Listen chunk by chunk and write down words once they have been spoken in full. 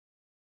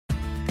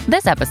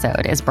This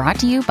episode is brought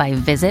to you by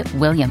Visit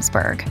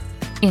Williamsburg.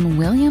 In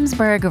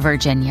Williamsburg,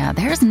 Virginia,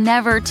 there's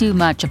never too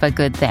much of a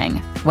good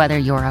thing. Whether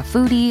you're a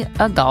foodie,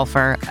 a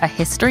golfer, a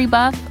history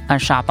buff, a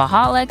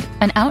shopaholic,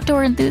 an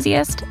outdoor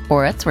enthusiast,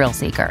 or a thrill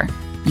seeker,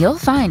 you'll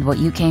find what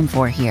you came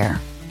for here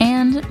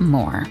and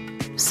more.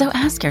 So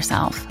ask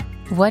yourself,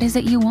 what is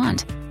it you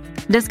want?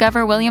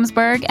 Discover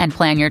Williamsburg and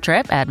plan your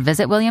trip at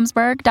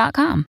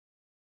visitwilliamsburg.com.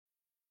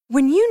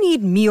 When you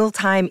need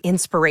mealtime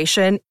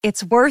inspiration,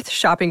 it's worth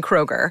shopping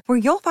Kroger, where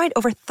you'll find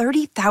over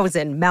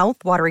 30,000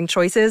 mouth-watering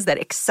choices that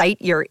excite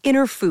your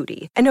inner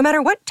foodie. And no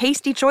matter what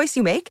tasty choice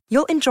you make,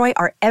 you'll enjoy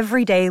our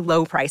everyday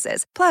low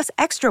prices, plus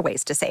extra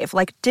ways to save,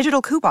 like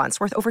digital coupons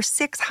worth over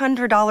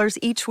 $600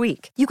 each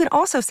week. You can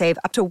also save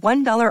up to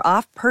 $1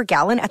 off per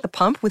gallon at the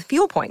pump with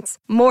fuel points.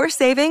 More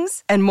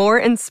savings and more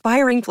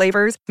inspiring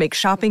flavors make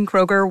shopping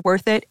Kroger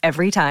worth it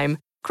every time.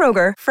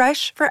 Kroger,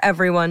 fresh for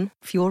everyone.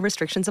 Fuel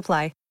restrictions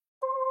apply.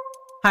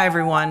 Hi,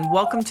 everyone.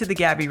 Welcome to the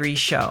Gabby Reece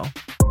Show.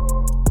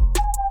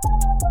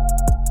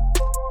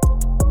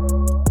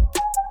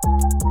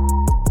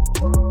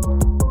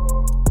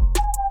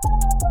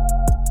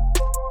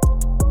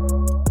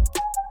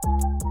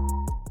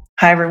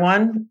 Hi,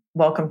 everyone.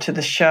 Welcome to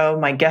the show.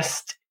 My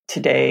guest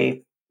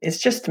today is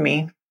just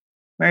me.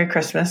 Merry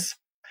Christmas.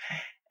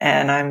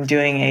 And I'm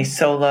doing a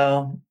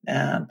solo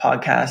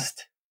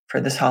podcast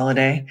for this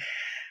holiday.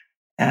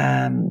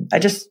 I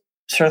just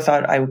sort of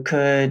thought I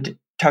could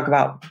talk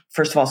about,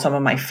 first of all, some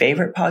of my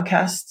favorite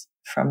podcasts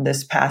from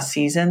this past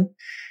season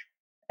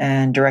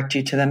and direct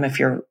you to them if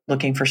you're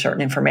looking for certain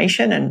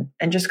information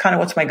and just kind of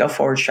what's my go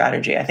forward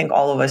strategy. I think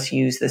all of us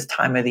use this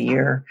time of the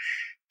year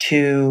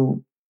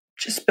to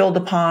just build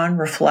upon,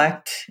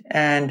 reflect.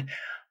 And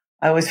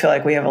I always feel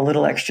like we have a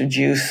little extra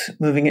juice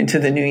moving into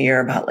the new year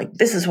about like,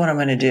 this is what I'm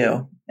going to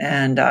do.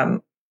 And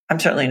I'm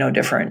certainly no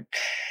different.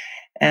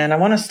 And I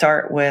want to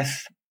start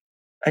with,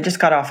 I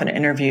just got off an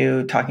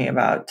interview talking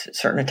about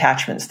certain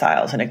attachment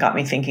styles, and it got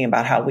me thinking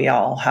about how we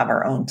all have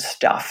our own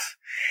stuff.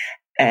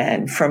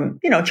 And from,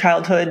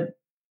 childhood,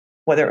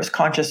 whether it was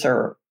conscious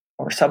or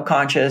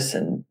subconscious,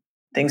 and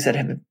things that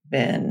have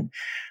been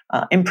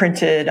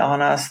imprinted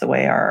on us, the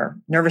way our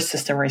nervous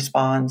system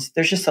responds,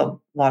 there's just a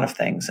lot of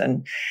things.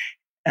 And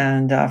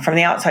from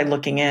the outside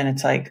looking in,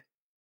 it's like,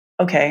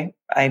 okay,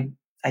 I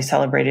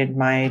celebrated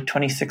my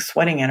 26th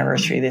wedding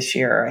anniversary this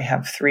year. I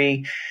have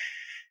 3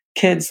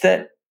 kids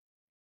that,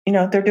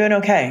 they're doing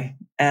okay.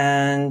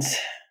 And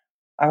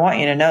I want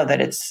you to know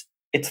that it's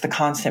the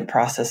constant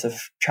process of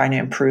trying to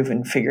improve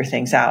and figure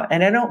things out.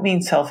 And I don't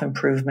mean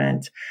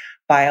self-improvement,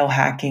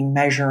 biohacking,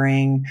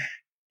 measuring.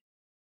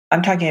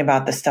 I'm talking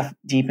about the stuff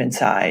deep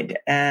inside.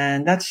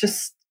 And that's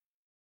just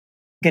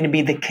going to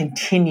be the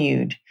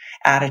continued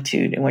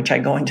attitude in which I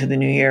go into the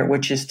new year,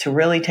 which is to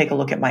really take a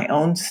look at my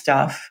own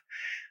stuff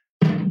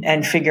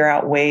and figure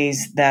out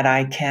ways that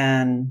I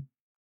can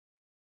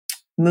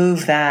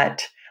move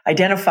that,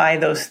 identify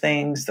those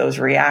things, those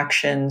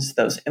reactions,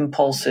 those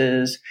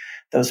impulses,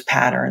 those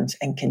patterns,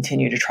 and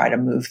continue to try to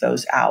move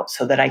those out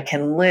so that I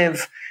can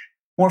live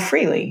more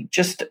freely,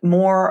 just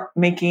more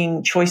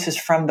making choices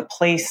from the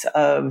place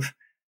of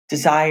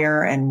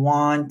desire and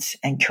want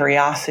and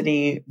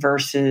curiosity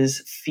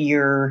versus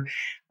fear,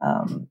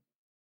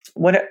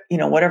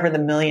 whatever the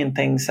million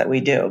things that we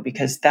do,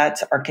 because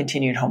that's our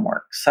continued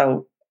homework.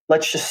 So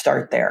let's just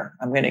start there.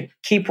 I'm going to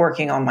keep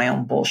working on my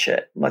own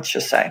bullshit, let's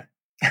just say.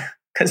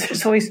 Because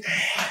there's always,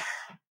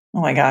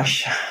 oh my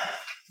gosh,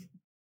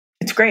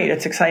 it's great.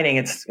 It's exciting.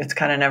 It's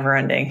kind of never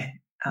ending.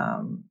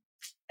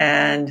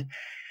 And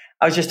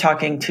I was just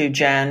talking to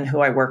Jen, who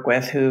I work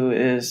with,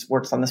 who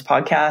works on this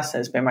podcast,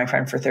 has been my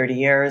friend for 30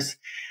 years.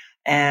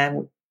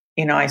 And,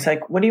 I was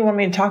like, what do you want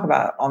me to talk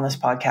about on this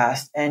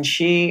podcast? And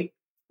she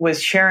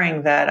was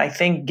sharing that I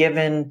think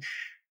given,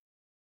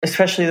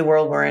 especially the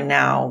world we're in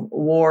now,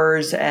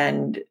 wars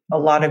and a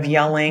lot of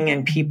yelling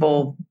and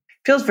people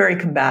feels very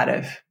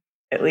combative,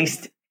 at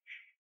least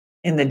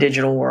in the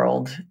digital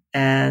world.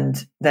 And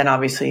then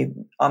obviously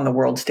on the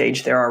world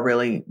stage, there are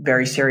really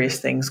very serious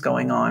things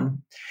going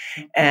on.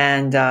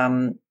 And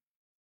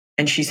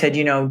she said,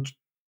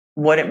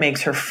 what it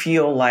makes her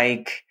feel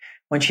like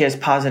when she has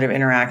positive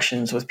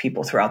interactions with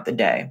people throughout the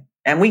day.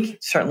 And we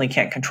certainly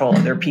can't control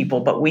other people,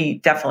 but we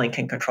definitely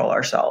can control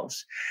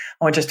ourselves.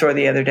 I went to a store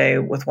the other day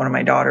with one of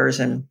my daughters,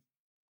 and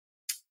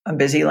I'm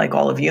busy like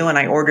all of you, and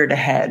I ordered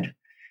ahead.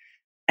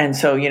 And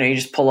so, you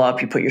just pull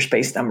up, you put your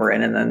space number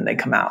in, and then they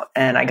come out.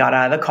 And I got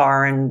out of the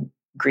car and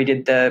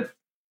greeted the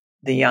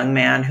young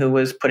man who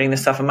was putting the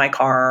stuff in my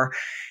car.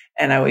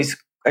 And I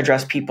always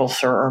address people,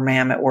 sir or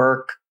ma'am, at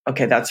work.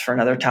 Okay, that's for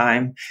another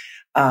time.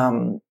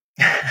 And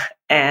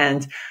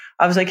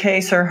I was like,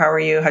 hey, sir, how are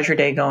you? How's your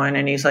day going?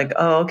 And he's like,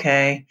 oh,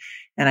 okay.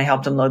 And I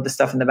helped him load the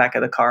stuff in the back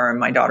of the car. And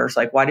my daughter's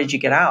like, why did you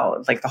get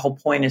out? Like, the whole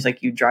point is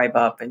like you drive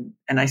up. And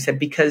I said,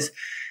 because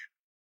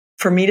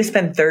for me to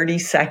spend 30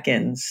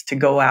 seconds to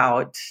go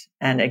out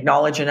and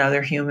acknowledge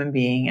another human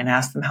being and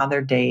ask them how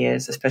their day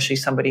is, especially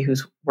somebody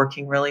who's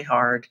working really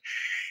hard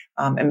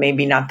and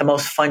maybe not the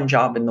most fun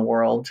job in the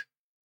world,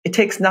 it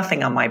takes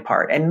nothing on my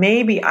part. And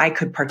maybe I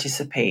could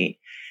participate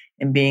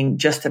in being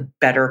just a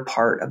better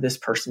part of this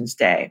person's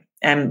day.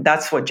 And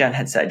that's what Jen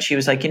had said. She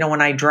was like,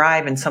 when I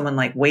drive and someone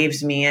like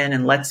waves me in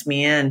and lets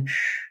me in,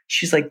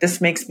 she's like, this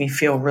makes me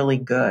feel really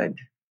good.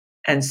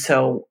 And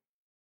so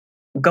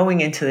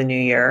going into the new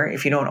year,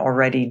 if you don't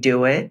already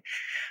do it,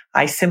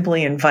 I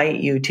simply invite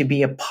you to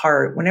be a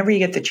part whenever you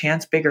get the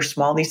chance, big or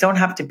small. These don't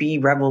have to be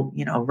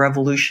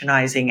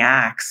revolutionizing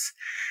acts.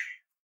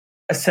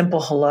 A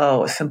simple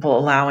hello, a simple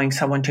allowing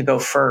someone to go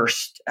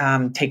first,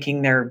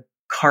 taking their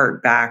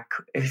cart back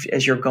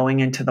as you're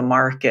going into the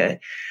market.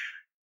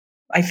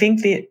 I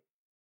think that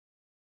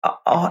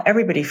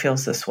everybody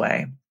feels this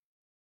way.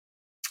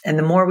 And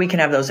the more we can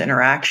have those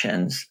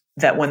interactions,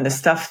 that when the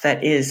stuff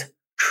that is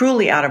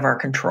truly out of our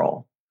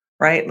control,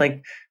 right?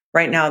 Like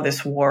right now,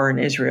 this war in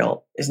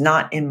Israel is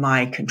not in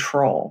my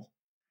control.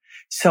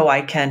 So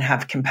I can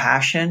have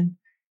compassion,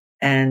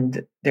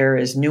 and there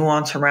is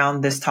nuance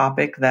around this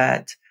topic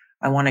that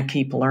I want to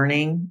keep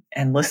learning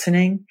and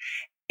listening,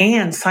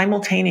 and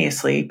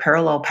simultaneously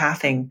parallel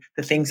pathing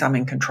the things I'm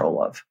in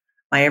control of.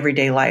 My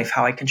everyday life,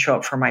 how I can show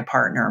up for my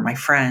partner, my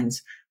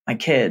friends, my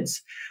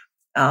kids.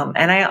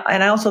 And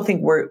I also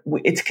think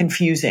it's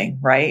confusing,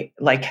 right?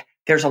 Like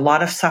there's a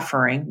lot of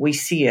suffering. We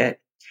see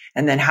it.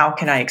 And then how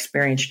can I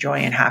experience joy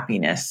and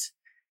happiness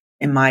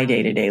in my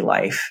day-to-day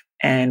life?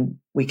 And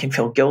we can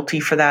feel guilty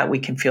for that. We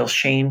can feel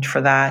shamed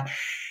for that.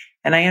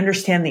 And I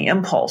understand the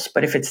impulse,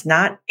 but if it's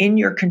not in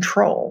your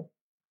control,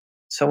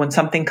 so when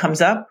something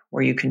comes up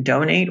where you can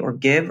donate or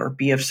give or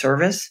be of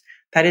service,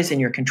 that is in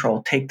your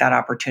control. Take that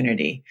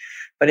opportunity.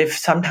 But if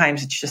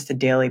sometimes it's just a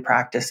daily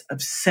practice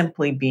of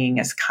simply being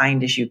as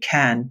kind as you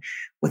can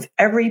with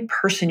every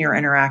person you're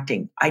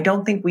interacting, I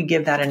don't think we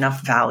give that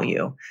enough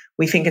value.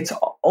 We think it's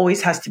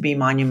always has to be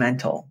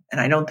monumental.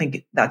 And I don't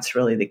think that's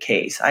really the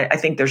case. I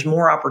think there's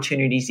more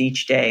opportunities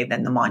each day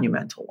than the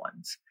monumental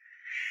ones.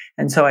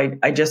 And so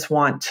I just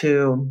want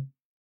to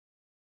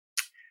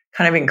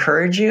kind of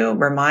encourage you,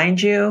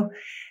 remind you.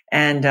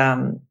 And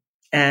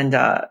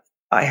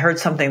I heard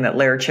something that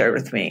Laird shared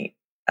with me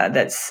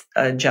that's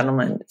a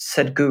gentleman,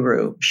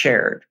 Sadhguru,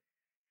 shared.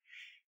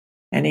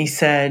 And he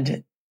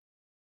said,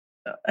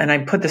 and I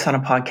put this on a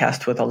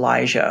podcast with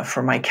Elijah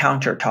for my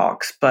counter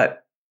talks,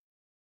 but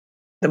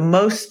the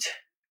most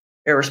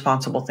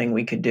irresponsible thing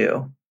we could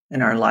do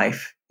in our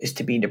life is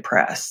to be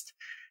depressed.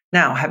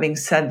 Now, having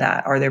said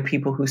that, are there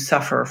people who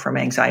suffer from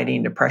anxiety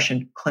and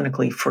depression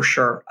clinically? For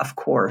sure, of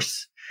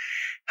course.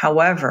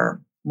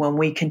 However, when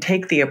we can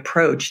take the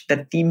approach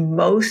that the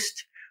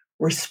most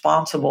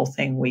responsible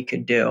thing we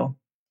could do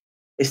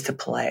is to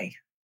play,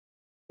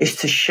 is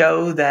to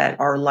show that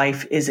our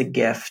life is a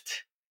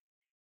gift,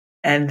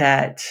 and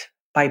that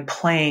by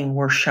playing,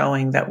 we're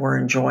showing that we're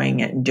enjoying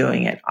it and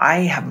doing it.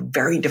 I have a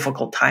very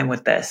difficult time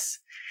with this.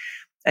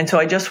 And so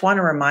I just want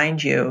to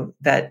remind you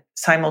that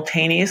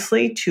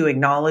simultaneously to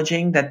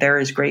acknowledging that there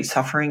is great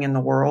suffering in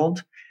the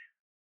world,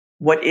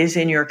 what is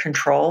in your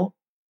control,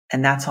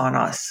 and that's on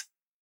us.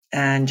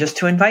 And just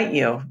to invite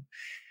you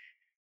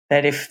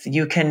that if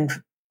you can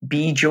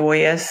be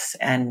joyous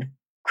and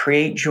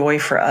create joy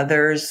for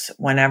others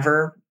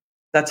whenever,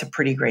 that's a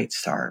pretty great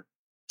start.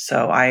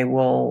 So I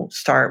will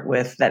start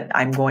with that.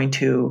 I'm going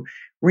to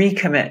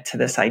recommit to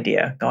this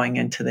idea going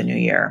into the new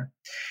year.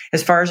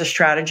 As far as a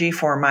strategy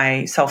for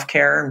my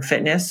self-care and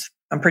fitness,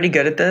 I'm pretty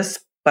good at this,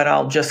 but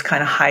I'll just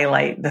kind of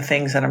highlight the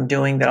things that I'm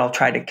doing that I'll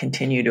try to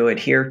continue to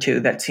adhere to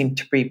that seem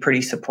to be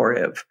pretty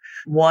supportive.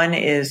 One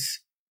is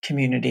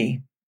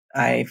community.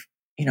 I've,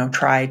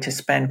 try to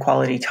spend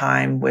quality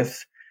time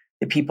with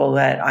the people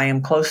that I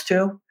am close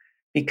to,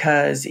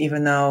 because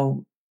even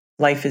though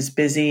life is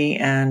busy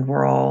and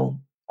we're all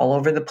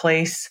over the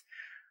place,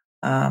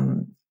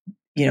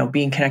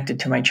 being connected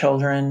to my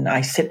children.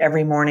 I sit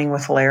every morning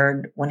with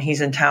Laird when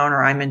he's in town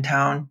or I'm in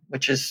town,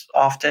 which is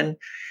often,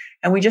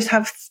 and we just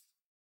have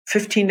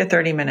 15 to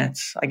 30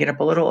 minutes. I get up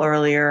a little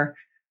earlier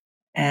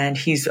and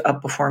he's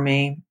up before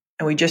me,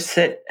 and we just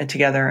sit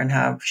together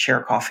and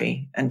share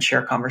coffee and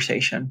share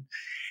conversation.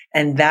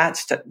 And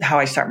that's how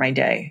I start my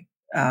day,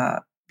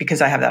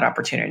 because I have that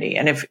opportunity.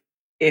 And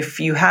if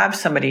you have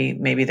somebody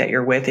maybe that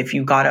you're with, if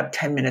you got up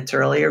 10 minutes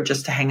earlier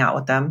just to hang out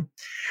with them.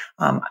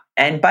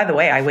 And by the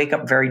way, I wake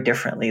up very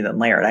differently than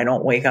Laird. I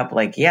don't wake up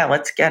like, yeah,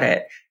 let's get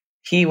it.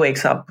 He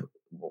wakes up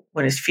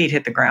when his feet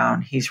hit the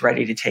ground. He's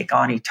ready to take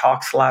on. He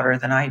talks louder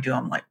than I do.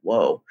 I'm like,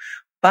 whoa.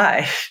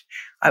 But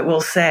I will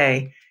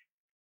say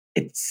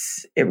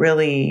it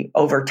really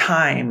over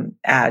time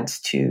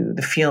adds to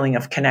the feeling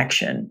of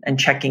connection and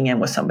checking in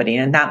with somebody.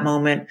 And in that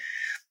moment,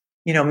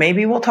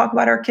 maybe we'll talk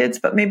about our kids,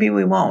 but maybe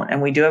we won't.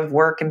 And we do have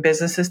work and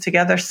businesses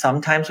together.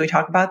 Sometimes we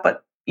talk about it,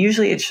 but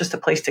usually it's just a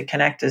place to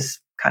connect as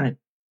kind of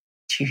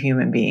two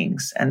human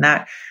beings. And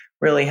that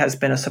really has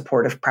been a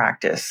supportive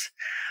practice.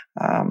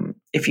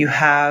 If you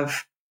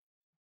have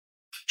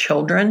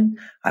children,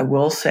 I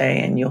will say,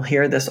 and you'll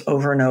hear this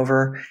over and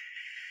over,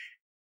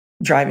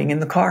 driving in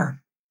the car.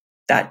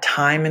 That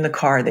time in the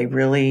car, they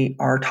really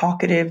are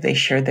talkative. They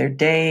share their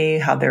day,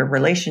 how their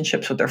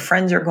relationships with their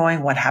friends are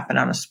going, what happened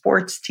on a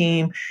sports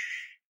team.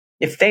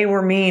 If they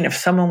were mean, if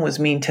someone was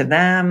mean to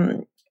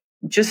them,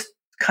 just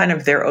kind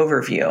of their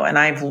overview. And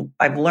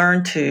I've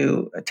learned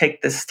to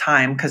take this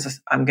time, because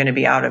I'm going to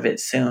be out of it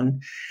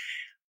soon,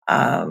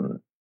 to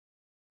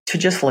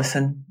just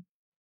listen.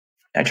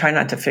 I try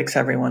not to fix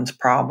everyone's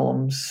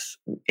problems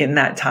in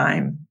that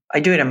time. I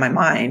do it in my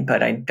mind,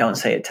 but I don't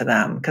say it to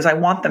them, because I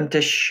want them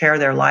to share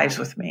their lives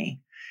with me.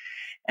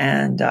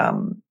 And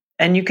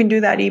you can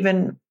do that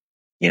even,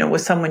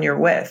 with someone you're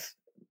with,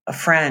 a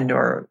friend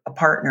or a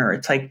partner.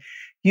 It's like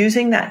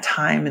using that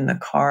time in the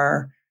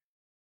car,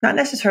 not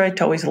necessarily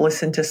to always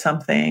listen to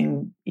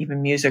something,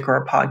 even music or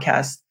a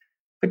podcast,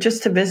 but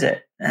just to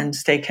visit and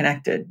stay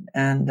connected.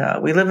 And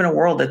we live in a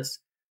world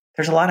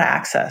there's a lot of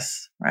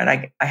access,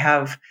 right? I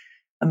have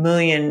a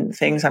million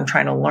things I'm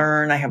trying to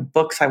learn. I have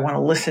books I want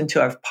to listen to.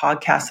 I have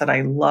podcasts that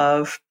I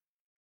love,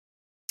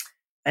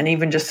 and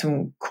even just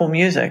some cool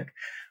music.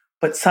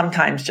 But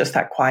sometimes just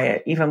that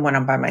quiet, even when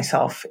I'm by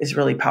myself, is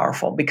really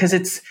powerful, because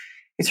it's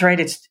right.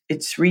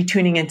 It's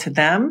retuning into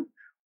them,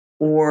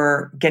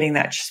 or getting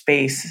that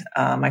space.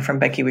 My friend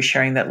Becky was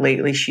sharing that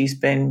lately she's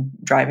been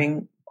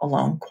driving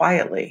alone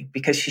quietly,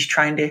 because she's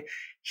trying to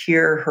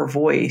hear her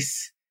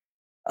voice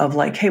of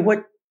like, hey,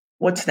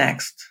 what's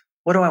next?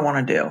 What do I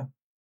want to do?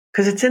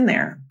 Because it's in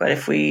there. But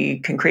if we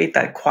can create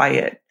that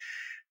quiet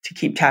to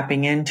keep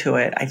tapping into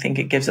it, I think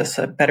it gives us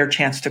a better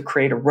chance to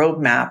create a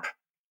roadmap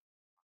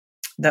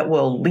that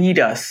will lead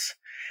us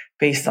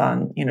based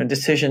on,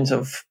 decisions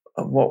of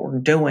what we're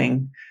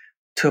doing,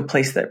 to a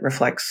place that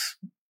reflects,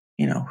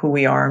 who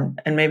we are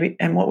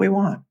and what we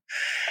want.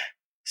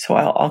 So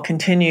I'll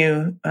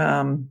continue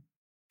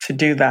to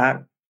do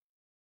that.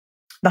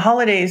 The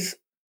holidays,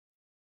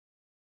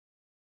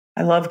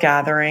 I love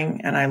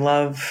gathering, and I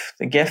love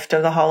the gift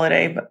of the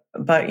holiday,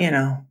 but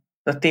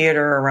the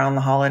theater around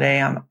the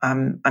holiday,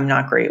 I'm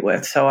not great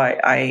with. So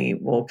I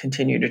will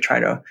continue to try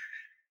to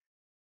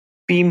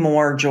be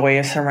more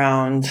joyous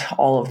around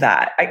all of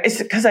that.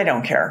 It's because I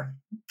don't care.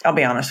 I'll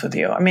be honest with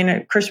you. I mean,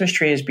 a Christmas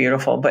tree is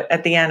beautiful, but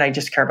at the end, I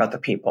just care about the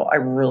people. I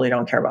really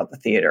don't care about the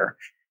theater.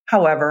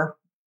 However,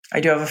 I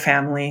do have a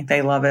family.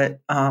 They love it.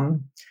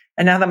 And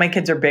now that my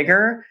kids are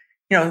bigger,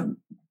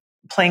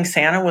 playing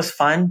Santa was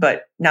fun,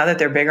 but now that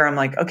they're bigger, I'm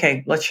like,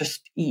 okay, let's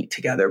just eat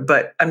together.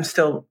 But I'm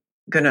still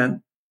going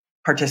to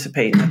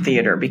participate in the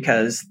theater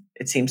because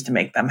it seems to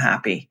make them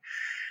happy.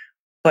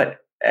 But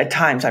at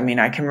times,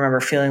 I can remember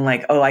feeling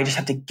like, oh, I just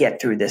have to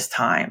get through this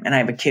time. And I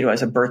have a kid who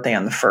has a birthday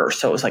on the 1st.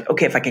 So it was like,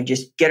 okay, if I can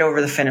just get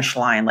over the finish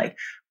line, like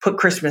put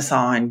Christmas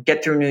on,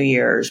 get through New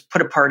Year's,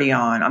 put a party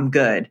on, I'm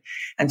good.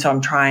 And so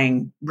I'm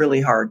trying really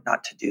hard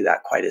not to do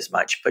that quite as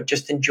much, but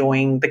just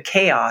enjoying the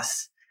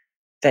chaos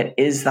that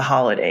is the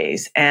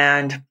holidays.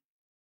 And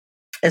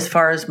as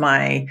far as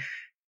my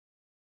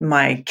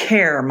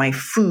care, my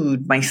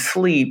food, my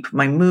sleep,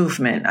 my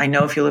movement, I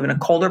know if you live in a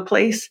colder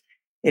place,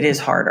 it is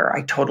harder.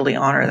 I totally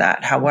honor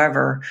that.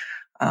 However,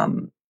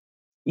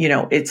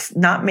 it's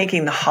not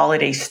making the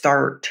holiday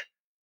start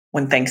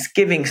when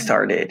Thanksgiving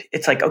started.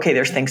 It's like, okay,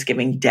 there's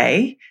Thanksgiving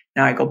Day.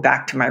 Now I go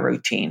back to my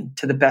routine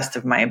to the best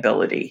of my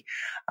ability.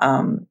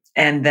 And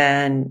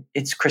then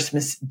it's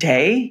Christmas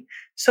Day.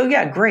 So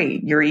yeah,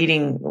 great. You're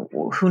eating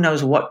who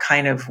knows what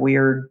kind of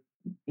weird,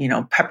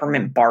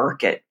 peppermint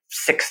bark at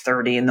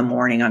 6:30 in the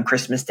morning on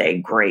Christmas Day.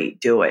 Great.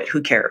 Do it.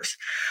 Who cares?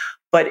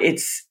 But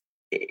it's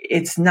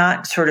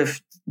not sort of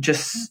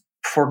just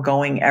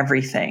foregoing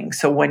everything.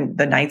 So when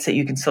the nights that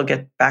you can still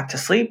get back to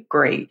sleep,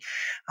 great.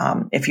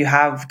 If you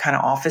have kind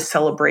of office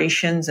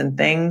celebrations and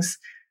things,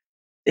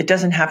 it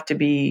doesn't have to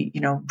be,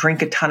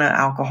 drink a ton of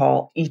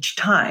alcohol each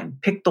time.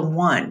 Pick the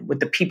one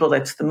with the people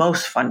that's the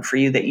most fun for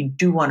you, that you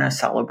do want to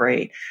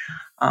celebrate.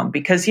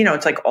 Because,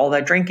 it's like all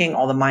that drinking,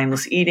 all the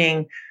mindless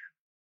eating,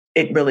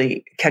 it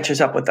really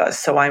catches up with us.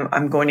 So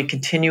I'm going to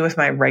continue with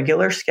my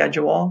regular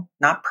schedule,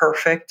 not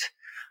perfect,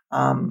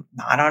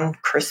 not on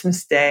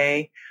Christmas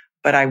Day,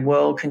 but I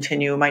will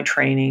continue my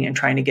training and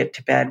trying to get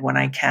to bed when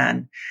I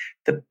can.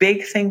 The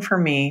big thing for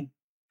me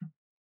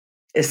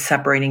is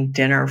separating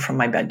dinner from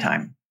my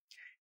bedtime,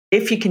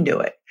 if you can do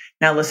it.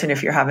 Now, listen,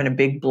 if you're having a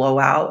big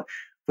blowout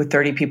with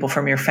 30 people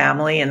from your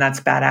family, and that's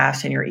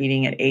badass, and you're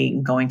eating at 8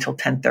 and going till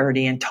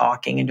 10:30 and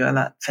talking and doing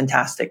that,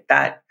 fantastic.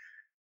 That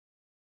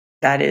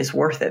is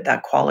worth it,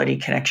 that quality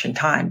connection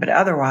time. But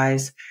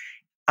otherwise,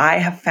 I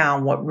have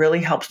found what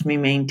really helps me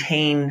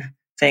maintain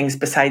things,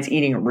 besides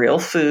eating real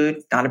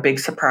food, not a big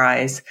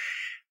surprise,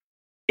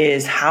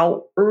 is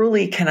how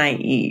early can I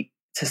eat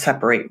to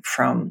separate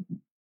from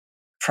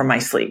my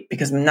sleep?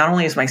 Because not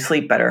only is my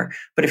sleep better,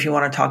 but if you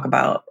want to talk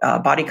about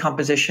body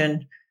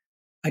composition,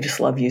 I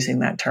just love using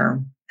that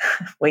term.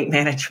 Weight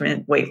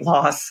management, weight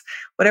loss,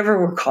 whatever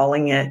we're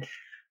calling it,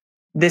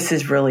 this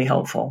is really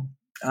helpful.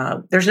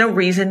 There's no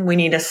reason we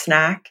need a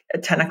snack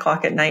at 10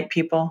 o'clock at night,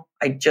 people.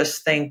 I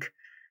just think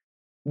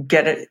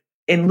get it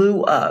in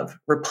lieu of,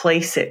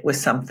 replace it with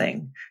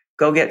something.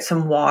 Go get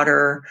some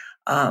water,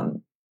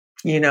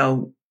 read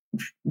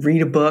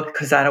a book,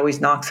 because that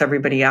always knocks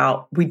everybody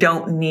out. We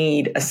don't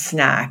need a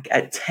snack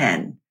at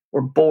 10.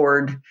 We're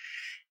bored,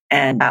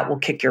 and that will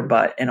kick your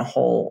butt in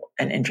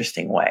an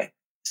interesting way.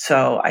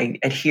 So I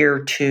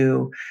adhere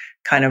to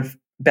kind of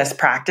best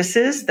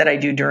practices that I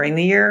do during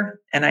the year,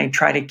 and I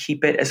try to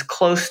keep it as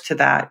close to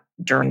that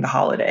during the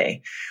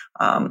holiday.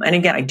 And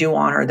again, I do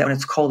honor that when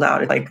it's cold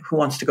out, it's like, who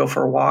wants to go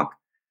for a walk?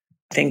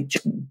 I think,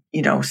 just,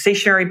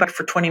 stationary bike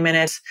for 20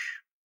 minutes,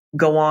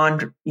 go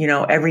on,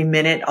 every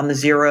minute on the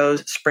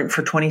zeros, sprint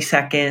for 20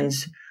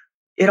 seconds.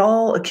 It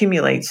all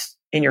accumulates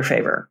in your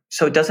favor.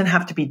 So it doesn't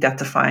have to be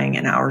death-defying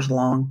and hours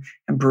long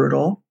and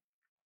brutal.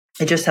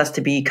 It just has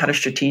to be kind of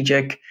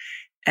strategic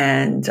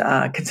and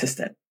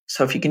consistent.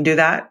 So if you can do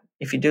that,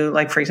 if you do,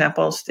 like, for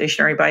example,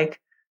 stationary bike,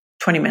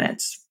 20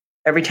 minutes.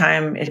 Every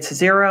time it's a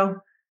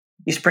zero,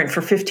 you sprint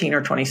for 15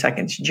 or 20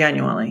 seconds,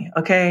 genuinely.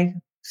 Okay,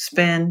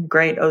 spin,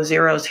 great. Oh,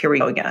 zeros, here we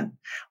go again.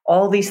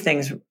 All these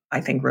things,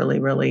 I think, really,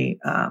 really,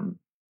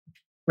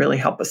 really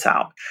help us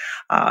out.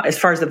 As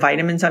far as the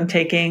vitamins I'm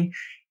taking,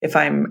 if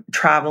I'm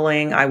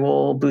traveling, I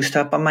will boost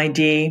up on my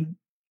D.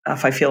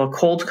 If I feel a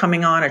cold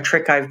coming on, a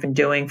trick I've been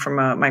doing from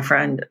my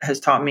friend has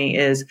taught me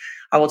is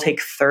I will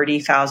take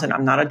 30,000.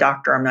 I'm not a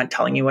doctor. I'm not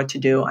telling you what to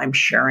do. I'm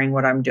sharing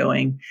what I'm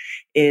doing.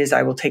 Is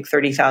I will take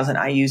 30,000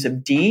 IUs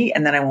of D,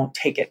 and then I won't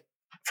take it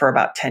for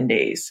about 10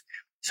 days.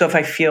 So if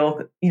I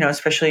feel,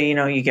 especially,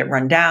 you get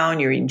run down,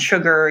 you're eating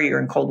sugar, you're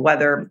in cold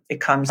weather,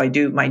 it comes, I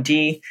do my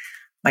D,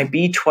 my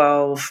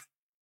B12,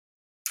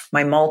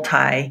 my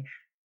multi,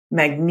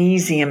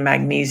 magnesium.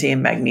 And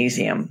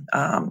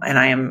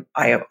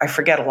I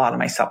forget a lot of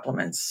my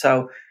supplements.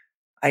 So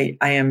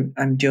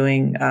I'm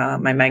doing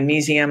my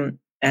magnesium,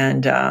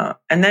 and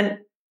then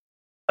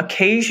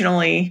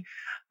occasionally,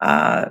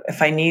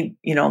 if I need,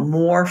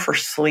 more for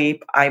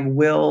sleep, I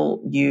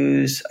will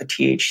use a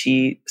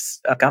THC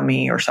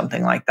gummy or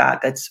something like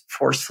that. That's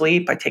for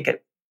sleep. I take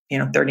it,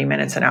 30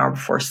 minutes, an hour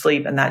before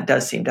sleep, and that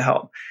does seem to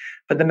help.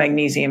 But the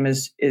magnesium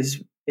is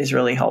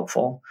really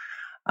helpful.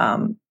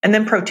 And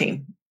then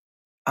protein.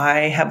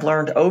 I have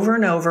learned over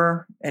and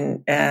over,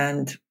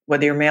 and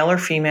whether you're male or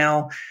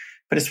female,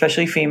 but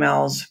especially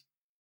females,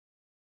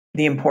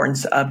 the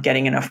importance of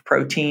getting enough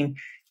protein.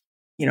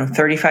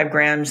 35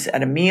 grams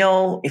at a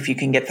meal. If you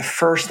can get the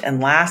first and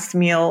last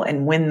meal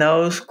and win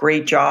those,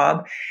 great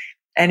job.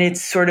 And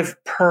it's sort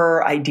of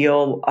per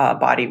ideal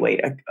body weight,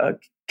 a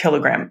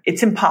kilogram.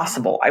 It's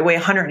impossible. I weigh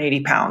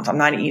 180 pounds. I'm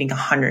not eating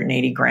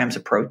 180 grams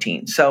of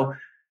protein. So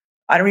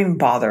I don't even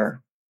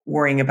bother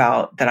worrying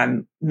about that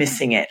I'm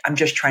missing it. I'm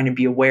just trying to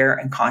be aware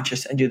and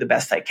conscious and do the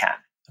best I can.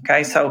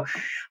 Okay. So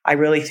I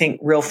really think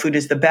real food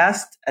is the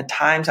best. At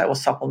times I will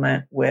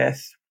supplement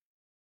with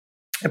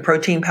a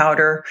protein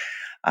powder.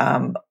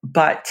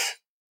 But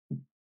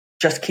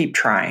just keep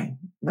trying,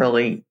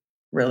 really,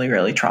 really,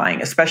 really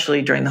trying,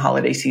 especially during the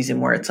holiday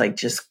season where it's like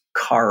just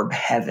carb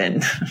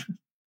heaven.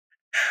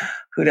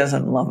 Who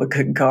doesn't love a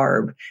good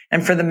carb?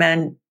 And for the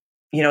men,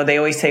 they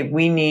always say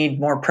we need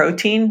more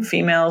protein.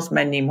 Females,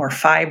 men need more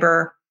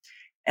fiber,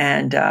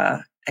 and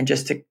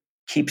just to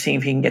keep seeing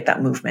if you can get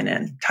that movement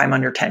in. Time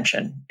under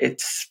tension.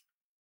 It's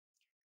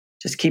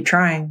just keep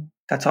trying.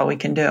 That's all we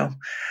can do.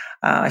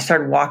 I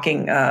started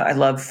walking. I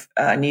love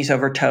Knees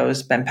Over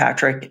Toes, Ben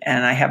Patrick,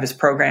 and I have his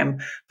program.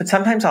 But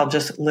sometimes I'll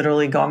just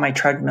literally go on my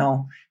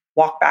treadmill,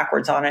 walk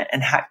backwards on it,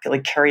 and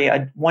carry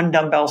one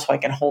dumbbell so I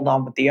can hold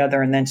on with the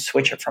other, and then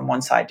switch it from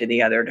one side to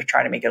the other to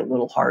try to make it a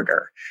little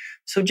harder.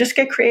 So just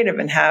get creative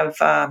and have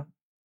a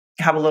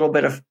little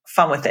bit of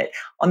fun with it.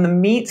 On the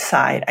meat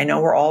side, I know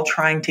we're all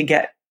trying to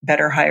get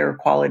better, higher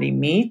quality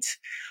meat.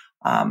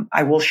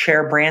 I will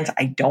share brands.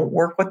 I don't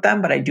work with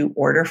them, but I do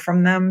order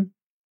from them.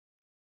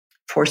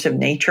 Force of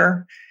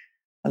Nature.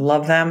 I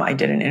love them. I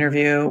did an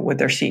interview with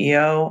their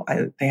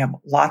CEO. They have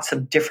lots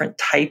of different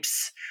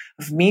types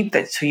of meat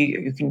so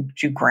you can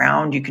do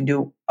ground. You can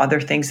do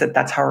other things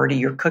that's already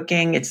you're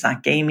cooking. It's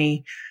not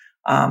gamey.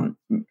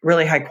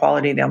 Really high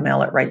quality. They'll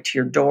mail it right to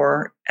your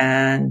door.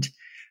 And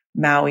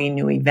Maui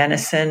Nui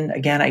venison.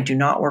 Again, I do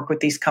not work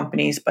with these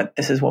companies, but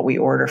this is what we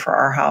order for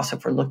our house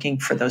if we're looking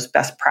for those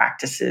best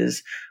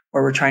practices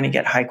where we're trying to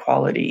get high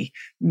quality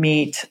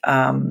meat.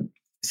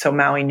 So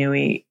Maui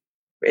Nui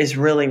is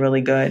really,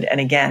 really good. And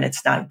again,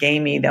 it's not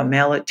gamey. They'll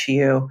mail it to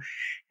you.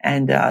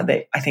 And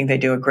I think they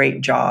do a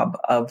great job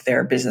of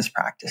their business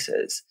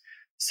practices.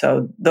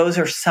 So those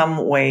are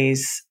some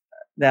ways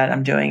that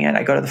I'm doing it.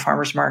 I go to the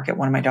farmer's market.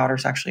 One of my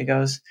daughters actually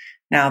goes.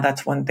 Now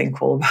that's one thing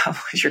cool about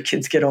as your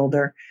kids get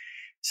older.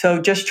 So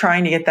just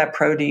trying to get that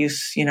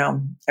produce,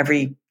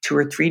 every 2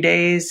 or 3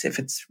 days, if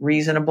it's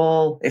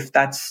reasonable. If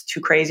that's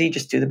too crazy,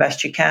 just do the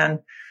best you can.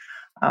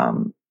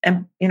 And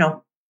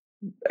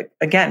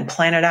again,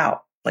 plan it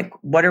out. Like,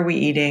 what are we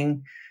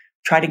eating?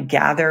 Try to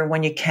gather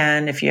when you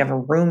can. If you have a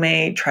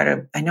roommate,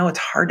 I know it's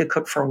hard to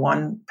cook for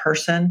one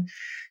person.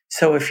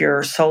 So if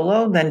you're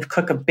solo, then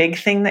cook a big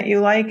thing that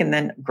you like, and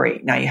then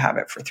great. Now you have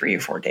it for 3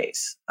 or 4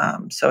 days.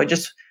 So I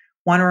just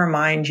want to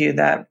remind you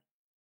that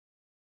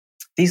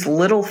these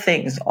little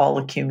things all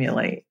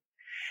accumulate.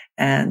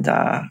 And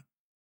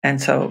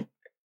so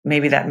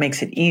maybe that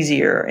makes it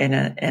easier in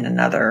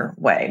another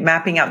way.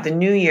 Mapping out the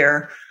new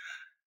year,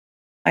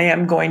 I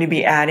am going to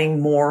be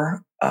adding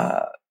more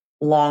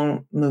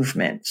long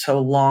movement,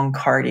 so long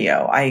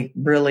cardio. I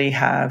really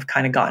have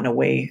kind of gotten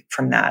away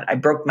from that. I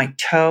broke my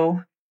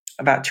toe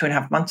about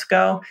 2.5 months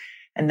ago.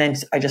 And then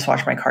I just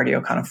watched my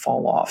cardio kind of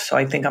fall off. So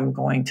I think I'm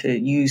going to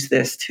use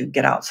this to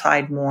get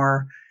outside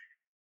more,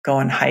 go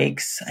on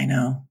hikes. I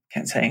know,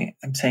 can't say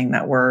I'm saying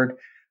that word,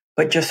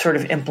 but just sort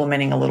of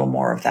implementing a little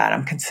more of that.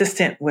 I'm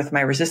consistent with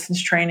my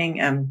resistance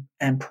training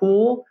and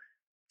pool,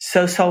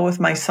 so with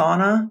my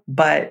sauna,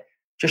 but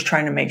just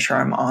trying to make sure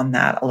I'm on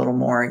that a little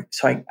more.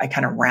 So I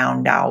kind of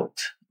round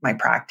out my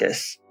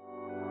practice.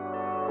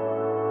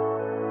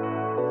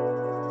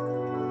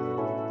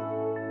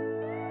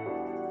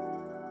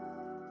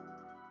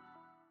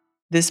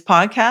 This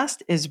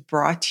podcast is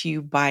brought to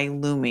you by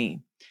Lumi.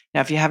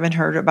 Now, if you haven't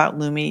heard about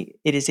Lumi,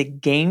 it is a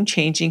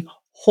game-changing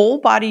whole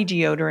body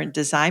deodorant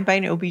designed by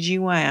an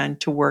OBGYN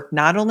to work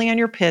not only on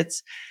your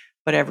pits,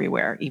 but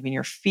everywhere, even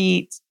your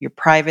feet, your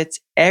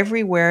privates,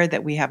 everywhere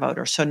that we have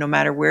odor. So no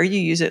matter where you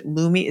use it,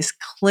 Lumi is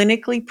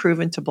clinically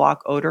proven to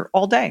block odor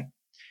all day.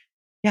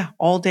 Yeah,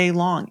 all day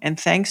long. And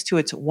thanks to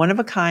its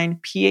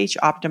one-of-a-kind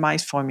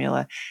pH-optimized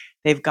formula,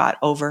 they've got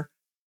over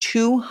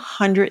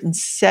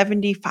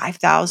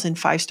 275,000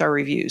 five-star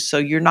reviews. So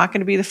you're not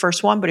going to be the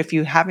first one, but if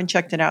you haven't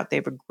checked it out, they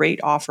have a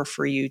great offer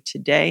for you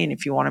today. And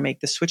if you want to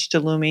make the switch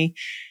to Lumi,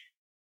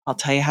 I'll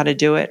tell you how to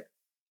do it.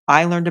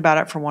 I learned about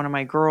it from one of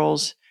my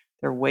girls.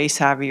 They're way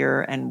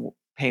savvier and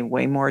pay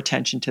way more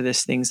attention to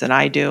these things than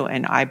I do.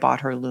 And I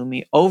bought her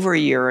Lumi over a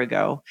year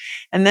ago.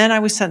 And then I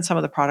was sent some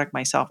of the product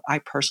myself. I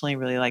personally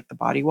really like the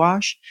body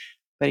wash.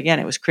 But again,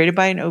 it was created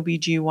by an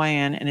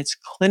OBGYN and it's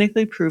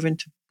clinically proven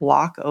to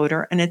block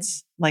odor. And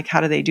it's like, how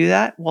do they do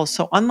that? Well,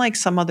 so unlike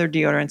some other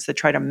deodorants that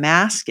try to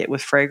mask it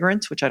with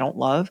fragrance, which I don't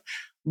love,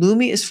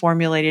 Lumi is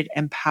formulated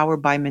and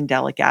powered by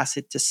mandelic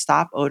acid to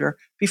stop odor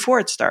before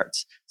it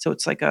starts. So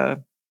it's like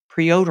a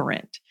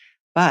preodorant,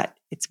 but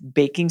it's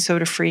baking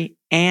soda free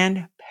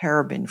and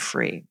paraben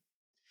free.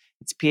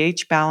 It's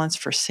pH balanced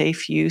for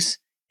safe use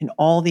in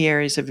all the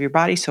areas of your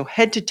body. So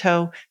head to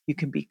toe, you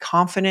can be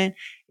confident.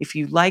 If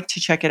you like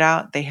to check it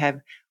out, they have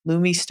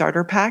Lumi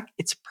Starter Pack.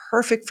 It's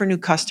perfect for new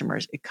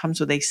customers. It comes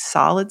with a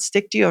solid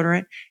stick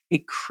deodorant, a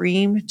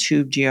cream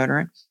tube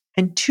deodorant,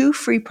 and 2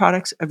 free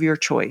products of your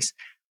choice,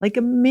 like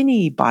a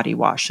mini body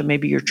wash. So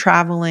maybe you're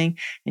traveling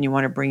and you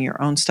want to bring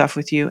your own stuff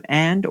with you,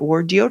 and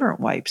or deodorant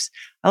wipes.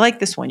 I like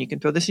this one. You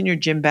can throw this in your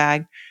gym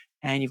bag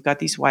and you've got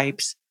these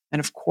wipes. And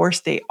of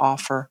course, they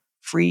offer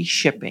free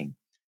shipping.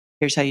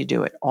 Here's how you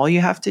do it. All you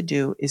have to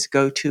do is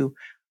go to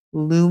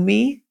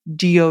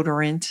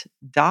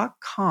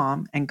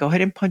lumideodorant.com and go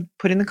ahead and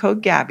put in the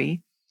code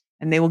Gabby,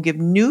 and they will give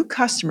new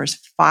customers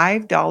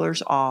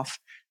 $5 off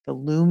the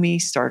Lumi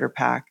starter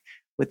pack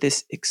with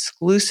this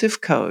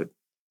exclusive code.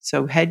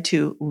 So head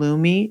to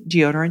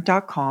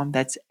lumideodorant.com.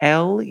 That's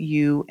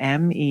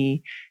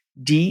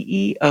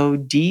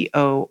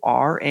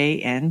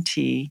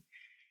LUMIDEODORANT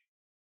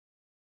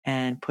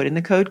and put in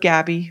the code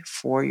Gabby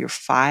for your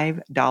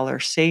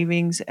 $5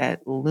 savings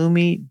at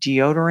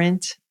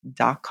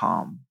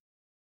lumideodorant.com.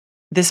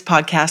 This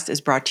podcast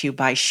is brought to you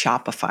by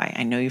Shopify.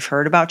 I know you've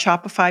heard about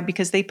Shopify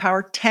because they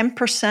power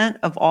 10%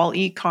 of all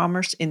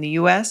e-commerce in the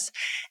US,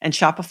 and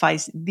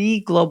Shopify's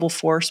the global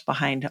force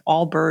behind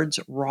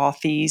Allbirds,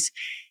 Rothy's,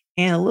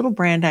 and a little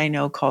brand I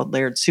know called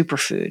Laird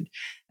Superfood.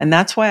 And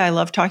that's why I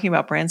love talking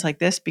about brands like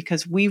this,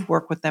 because we've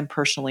worked with them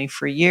personally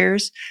for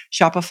years.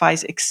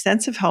 Shopify's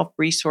extensive help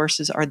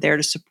resources are there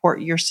to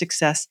support your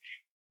success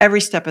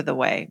every step of the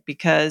way.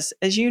 Because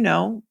as you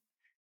know,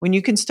 when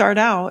you can start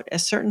out a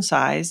certain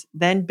size,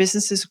 then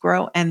businesses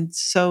grow. And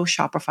so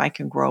Shopify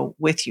can grow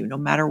with you no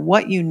matter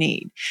what you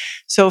need.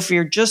 So if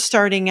you're just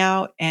starting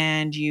out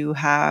and you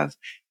have,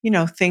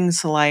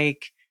 things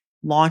like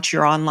launch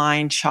your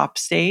online shop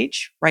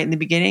stage right in the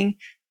beginning,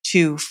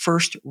 to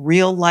first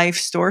real life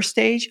store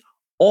stage,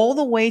 all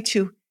the way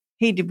to,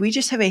 hey, did we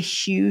just have a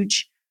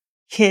huge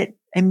hit,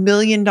 $1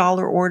 million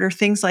order,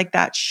 things like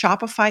that.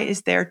 Shopify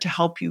is there to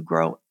help you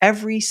grow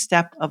every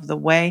step of the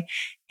way.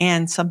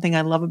 And something I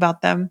love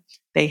about them,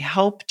 they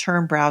help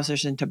turn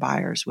browsers into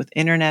buyers with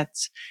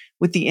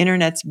the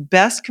internet's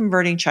best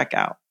converting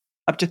checkout,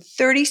 up to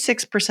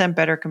 36%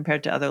 better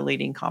compared to other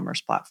leading commerce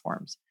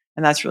platforms.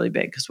 And that's really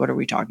big, because what are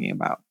we talking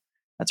about?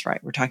 That's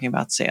right, we're talking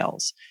about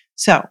sales.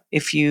 So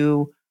if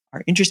you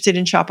are interested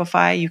in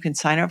Shopify, you can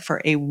sign up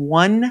for a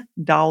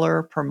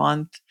 $1 per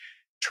month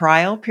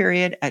trial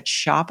period at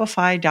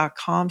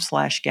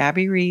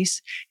shopify.com/Gabby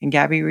Reece. And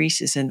Gabby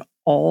Reece is in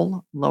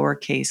all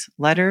lowercase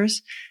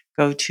letters.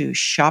 Go to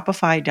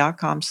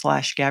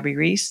shopify.com/Gabby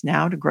Reece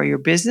now to grow your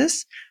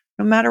business,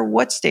 no matter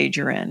what stage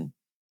you're in.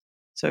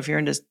 So if you're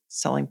into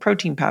selling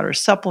protein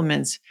powders,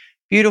 supplements,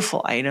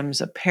 beautiful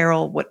items,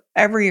 apparel,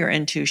 whatever you're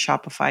into,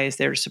 Shopify is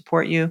there to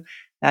support you.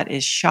 That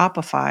is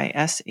Shopify,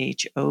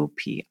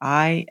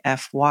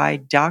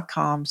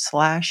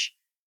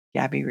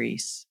 shopify.com/Gabby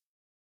Reece.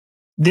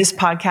 This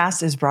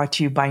podcast is brought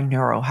to you by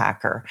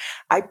Neurohacker.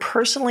 I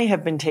personally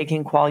have been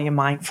taking Qualia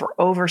Mind for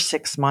over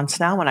 6 months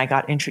now. When I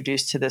got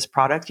introduced to this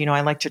product,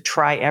 I like to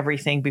try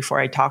everything before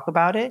I talk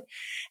about it.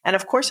 And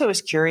of course, I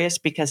was curious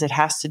because it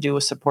has to do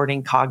with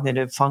supporting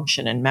cognitive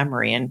function and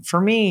memory. And for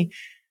me,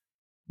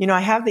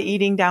 I have the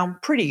eating down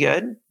pretty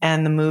good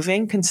and the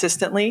moving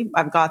consistently.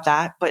 I've got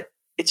that, but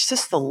it's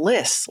just the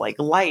lists, like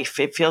life.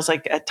 It feels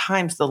like at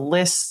times the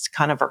lists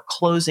kind of are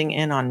closing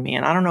in on me.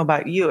 And I don't know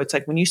about you. It's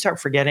like when you start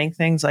forgetting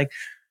things like,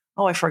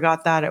 oh, I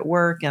forgot that at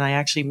work and I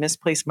actually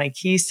misplaced my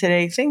keys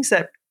today, things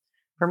that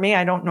for me,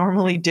 I don't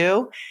normally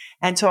do.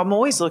 And so I'm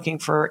always looking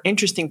for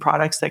interesting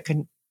products that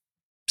can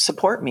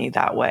support me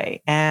that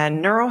way.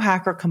 And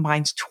Neurohacker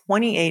combines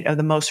 28 of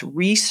the most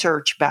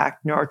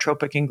research-backed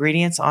neurotropic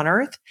ingredients on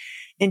earth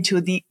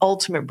into the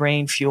ultimate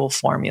brain fuel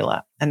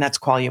formula, and that's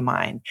Qualia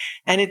Mind.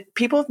 And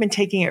people have been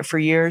taking it for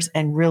years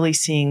and really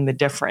seeing the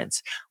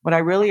difference. What I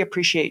really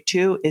appreciate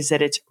too is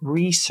that it's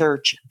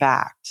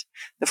research-backed.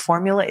 The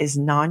formula is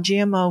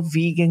non-GMO,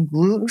 vegan,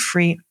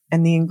 gluten-free,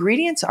 and the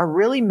ingredients are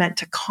really meant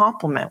to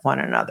complement one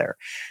another.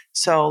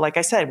 So like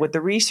I said, with the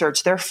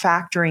research, they're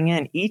factoring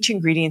in each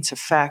ingredient's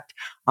effect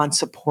on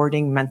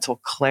supporting mental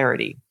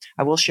clarity.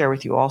 I will share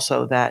with you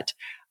also that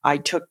I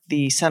took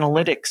the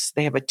Senolytics.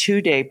 They have a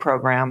 2-day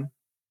program,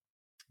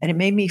 and it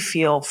made me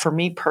feel, for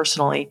me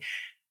personally,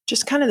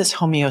 just kind of this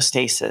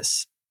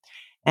homeostasis.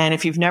 And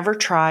if you've never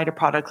tried a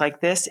product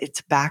like this,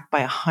 it's backed by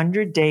a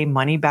 100-day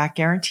money-back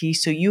guarantee.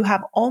 So you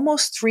have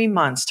almost 3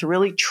 months to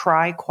really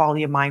try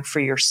Qualia Mind for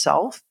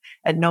yourself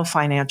at no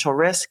financial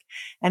risk.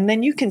 And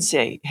then you can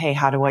say, hey,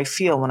 how do I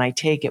feel when I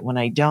take it, when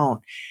I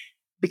don't?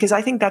 Because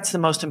I think that's the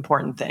most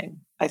important thing.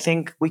 I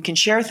think we can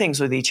share things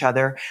with each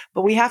other,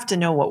 but we have to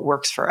know what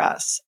works for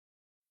us.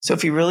 So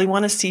if you really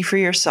want to see for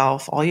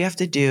yourself, all you have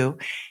to do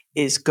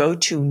is go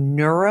to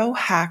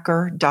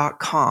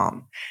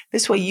neurohacker.com.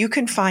 This way you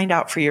can find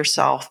out for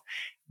yourself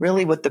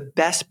really what the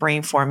best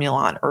brain formula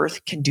on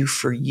earth can do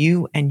for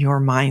you and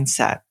your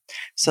mindset.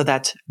 So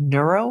that's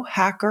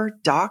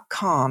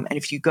neurohacker.com. And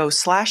if you go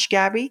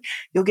 /Gabby,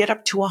 you'll get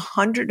up to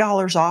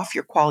 $100 off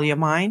your Qualia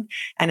Mind.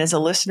 And as a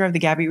listener of the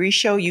Gabby Reece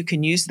Show, you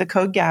can use the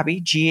code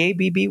Gabby,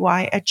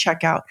 Gabby, at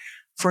checkout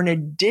for an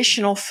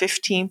additional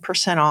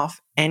 15%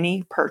 off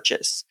any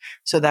purchase.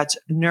 So that's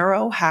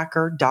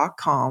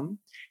neurohacker.com.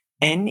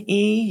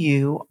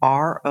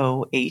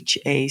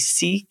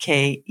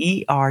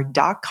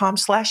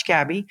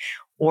 neurohacker.com/Gabby,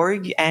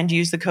 and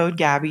use the code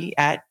Gabby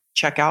at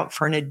checkout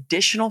for an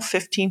additional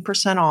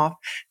 15% off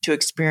to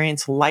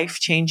experience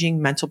life-changing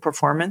mental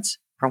performance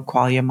from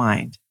Qualia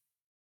Mind.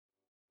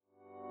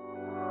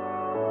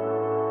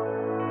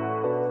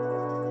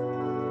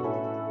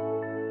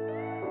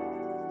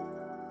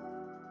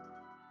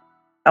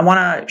 I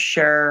want to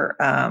share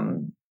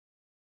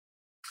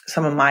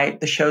some of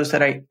the shows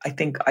that I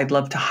think I'd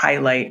love to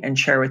highlight and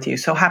share with you.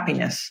 So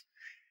happiness.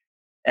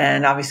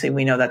 And obviously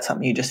we know that's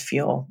something you just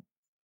feel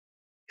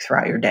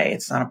throughout your day.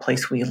 It's not a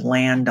place we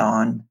land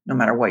on, no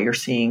matter what you're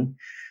seeing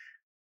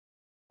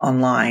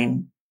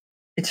online.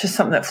 It's just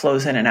something that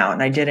flows in and out.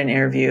 And I did an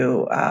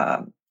interview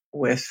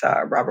with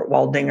Robert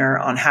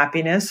Waldinger on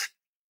happiness.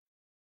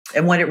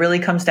 And what it really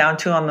comes down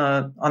to on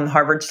the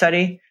Harvard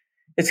study,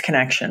 it's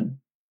connection.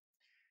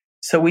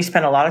 So we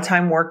spend a lot of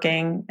time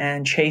working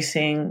and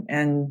chasing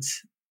and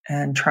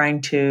trying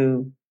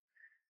to,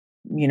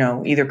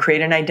 either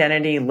create an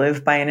identity,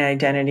 live by an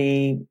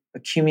identity,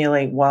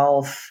 accumulate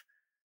wealth,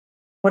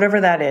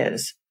 whatever that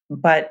is.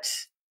 But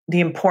the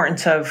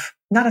importance of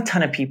not a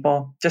ton of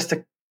people, just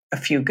a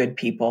few good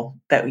people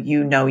that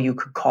you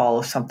could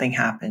call if something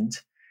happened.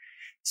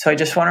 So I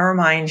just want to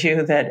remind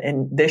you that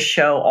in this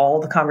show,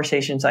 all the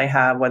conversations I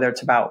have, whether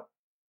it's about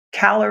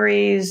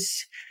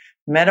calories,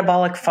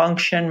 metabolic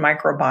function,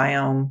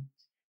 microbiome,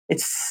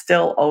 it's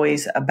still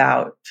always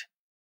about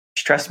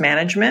stress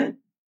management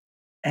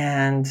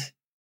and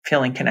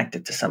feeling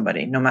connected to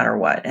somebody, no matter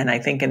what. And I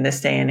think in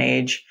this day and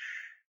age,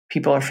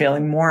 people are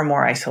feeling more and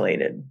more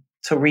isolated.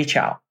 So reach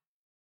out.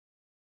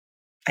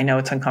 I know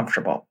it's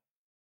uncomfortable,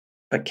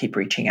 but keep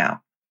reaching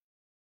out.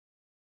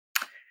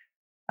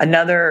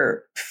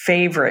 Another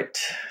favorite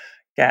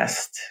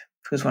guest,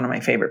 who's one of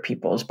my favorite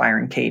people, is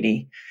Byron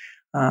Katie.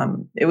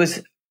 It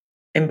was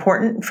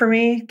important for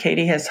me.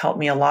 Katie has helped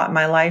me a lot in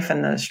my life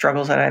and the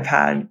struggles that I've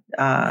had.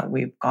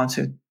 We've gone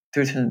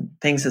through some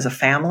things as a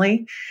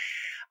family.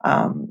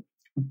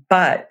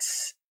 But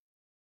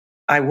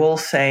I will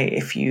say,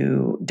 if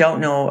you don't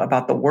know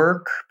about the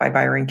work by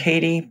Byron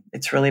Katie,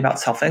 it's really about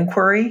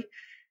self-inquiry.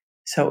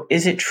 So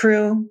is it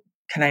true?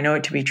 Can I know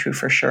it to be true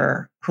for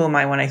sure? Who am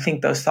I when I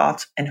think those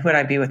thoughts? And who would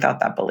I be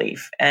without that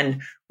belief?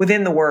 And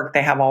within the work,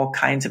 they have all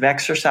kinds of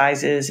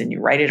exercises and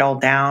you write it all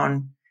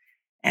down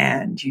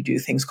and you do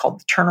things called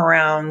the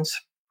turnarounds.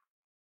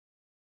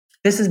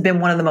 This has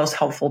been one of the most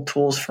helpful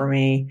tools for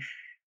me,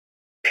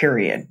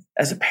 period,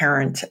 as a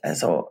parent,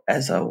 as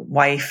a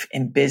wife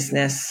in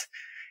business.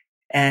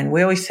 And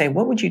we always say,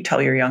 what would you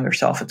tell your younger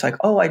self? It's like,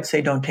 oh, I'd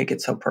say, don't take it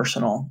so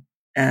personal.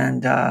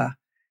 And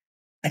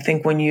I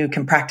think when you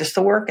can practice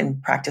the work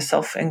and practice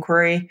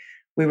self-inquiry,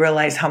 we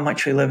realize how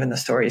much we live in the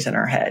stories in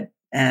our head.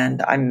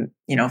 And I'm,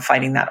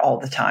 fighting that all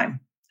the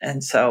time.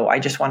 And so I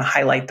just want to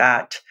highlight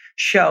that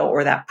show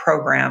or that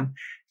program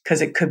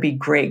because it could be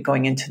great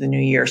going into the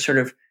new year, sort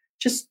of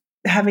just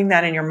having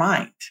that in your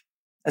mind.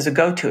 as a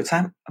go-to. It's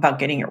not about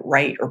getting it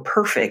right or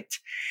perfect.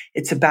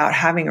 It's about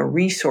having a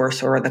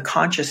resource or the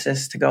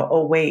consciousness to go,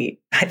 oh,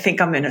 wait, I think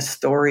I'm in a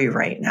story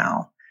right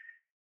now.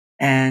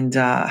 And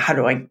how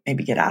do I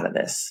maybe get out of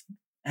this?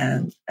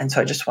 And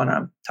so I just want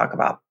to talk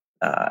about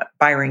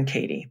Byron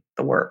Katie,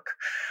 the work.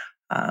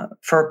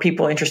 For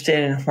people interested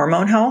in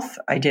hormone health,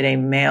 I did a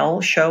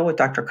male show with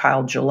Dr.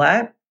 Kyle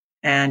Gillette,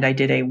 and I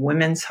did a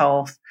women's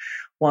health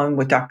one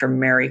with Dr.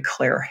 Mary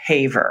Claire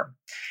Haver.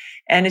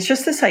 And it's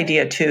just this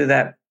idea, too,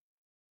 that,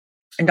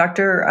 and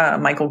Dr.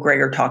 Michael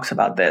Greger talks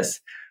about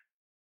this,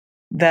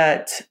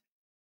 that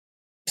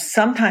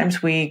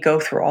sometimes we go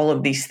through all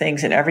of these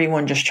things and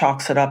everyone just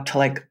chalks it up to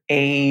like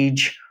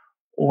age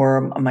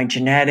or my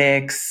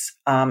genetics.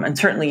 And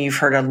certainly you've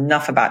heard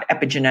enough about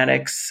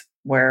epigenetics,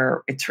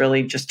 where it's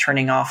really just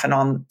turning off and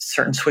on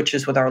certain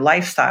switches with our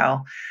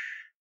lifestyle,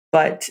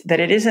 but that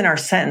it is in our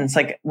sentence.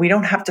 Like, we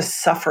don't have to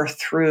suffer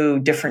through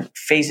different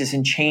phases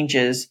and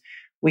changes.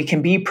 We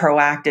can be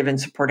proactive in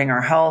supporting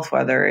our health,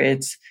 whether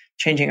it's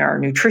changing our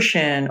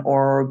nutrition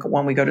or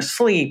when we go to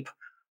sleep,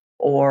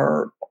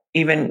 or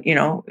even,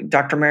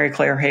 Dr. Mary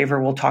Claire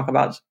Haver will talk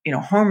about,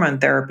 hormone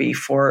therapy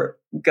for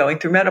going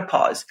through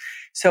menopause.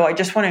 So I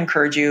just want to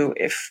encourage you,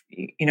 if,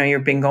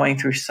 you've been going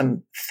through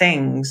some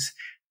things,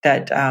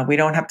 that we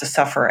don't have to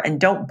suffer, and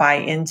don't buy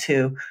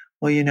into,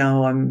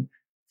 well,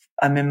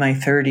 I'm in my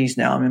 30s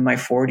now, I'm in my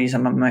 40s,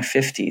 I'm in my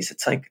 50s.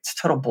 It's like, it's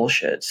total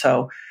bullshit.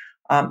 So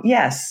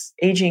yes,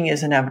 aging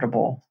is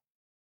inevitable,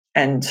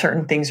 and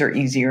certain things are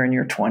easier in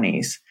your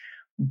 20s,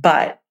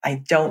 but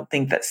I don't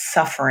think that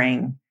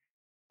suffering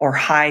or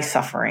high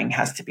suffering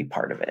has to be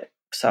part of it.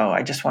 So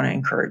I just want to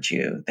encourage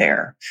you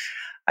there.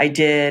 I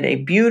did a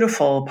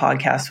beautiful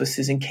podcast with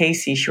Susan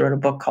Casey. She wrote a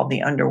book called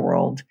The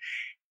Underworld,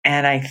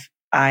 and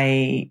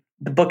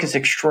the book is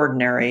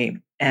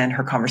extraordinary, and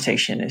her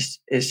conversation is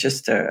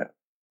just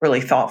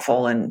really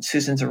thoughtful. And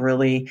Susan's a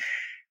really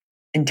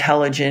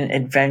intelligent,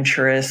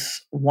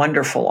 adventurous,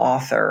 wonderful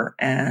author.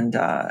 And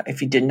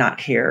if you did not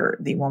hear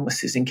the one with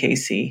Susan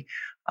Casey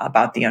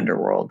about the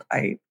underworld,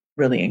 I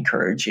really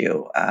encourage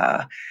you.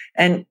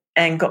 Going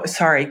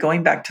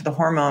back to the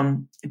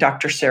hormone,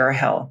 Dr. Sarah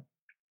Hill.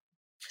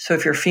 So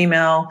if you're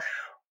female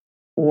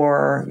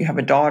or you have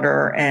a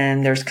daughter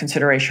and there's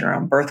consideration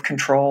around birth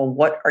control,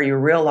 what are your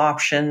real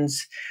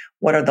options?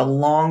 What are the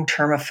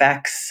long-term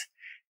effects?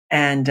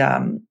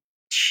 And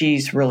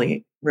she's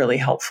really, really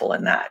helpful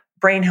in that.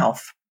 Brain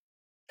health.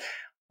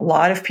 A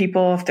lot of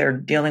people, if they're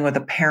dealing with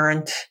a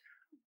parent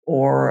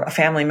or a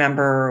family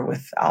member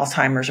with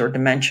Alzheimer's or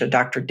dementia,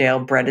 Dr.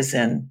 Dale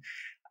Bredesen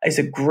is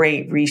a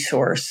great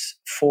resource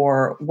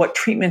for what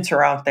treatments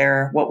are out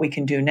there, what we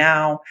can do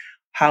now,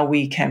 how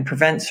we can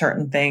prevent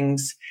certain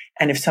things.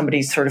 And if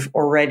somebody's sort of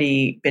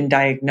already been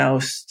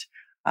diagnosed,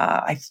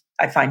 I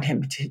find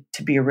him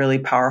to be a really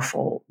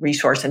powerful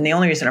resource. And the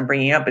only reason I'm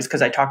bringing it up is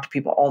because I talk to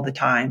people all the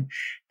time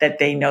that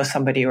they know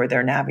somebody or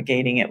they're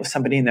navigating it with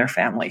somebody in their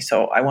family.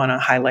 So I want to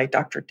highlight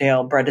Dr.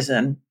 Dale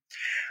Bredesen.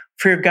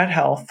 For your gut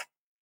health,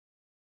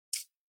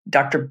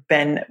 Dr.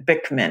 Ben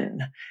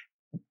Bickman.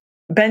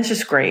 Ben's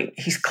just great.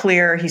 He's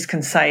clear, he's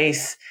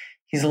concise,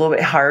 he's a little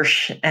bit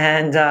harsh.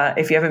 And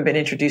if you haven't been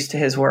introduced to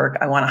his work,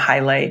 I want to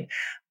highlight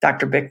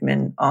Dr.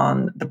 Bickman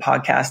on the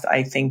podcast.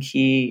 I think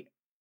he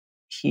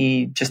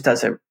just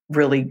does a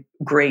really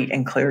great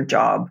and clear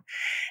job.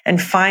 And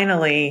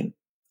finally,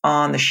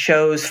 on the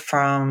shows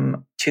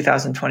from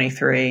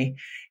 2023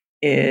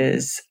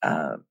 is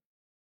a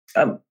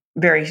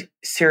very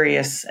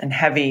serious and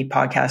heavy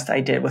podcast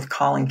I did with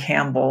Colin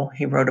Campbell.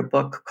 He wrote a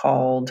book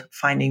called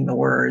Finding the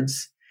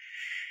Words.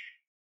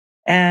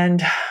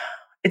 And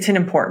it's an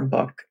important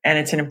book, and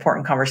it's an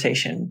important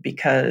conversation,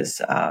 because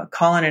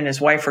Colin and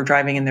his wife were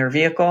driving in their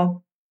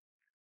vehicle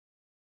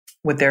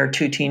with their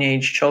 2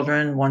 teenage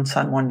children, 1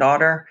 son, 1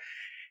 daughter,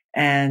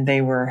 and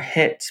they were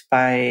hit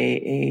by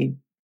a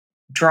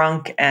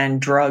drunk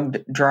and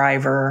drugged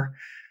driver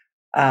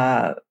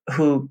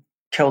who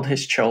killed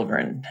his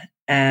children.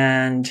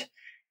 And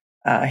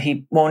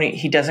he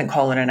doesn't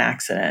call it an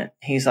accident.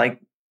 He's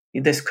like,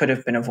 this could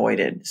have been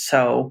avoided.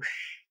 So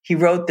he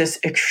wrote this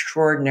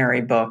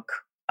extraordinary book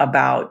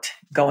about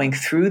going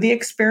through the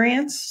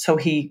experience. So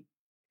he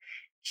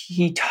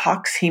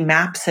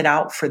maps it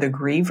out for the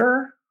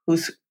griever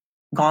who's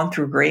gone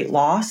through great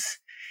loss,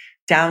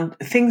 down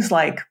things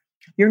like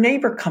your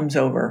neighbor comes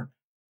over.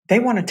 They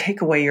want to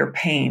take away your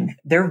pain.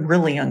 They're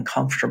really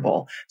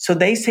uncomfortable. So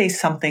they say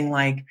something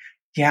like,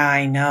 yeah,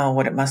 I know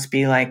what it must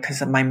be like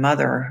because of my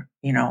mother.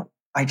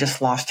 I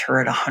just lost her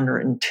at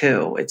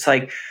 102. It's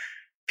like,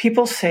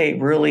 people say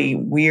really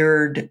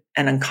weird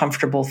and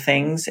uncomfortable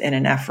things in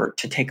an effort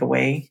to take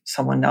away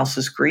someone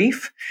else's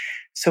grief.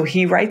 So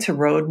he writes a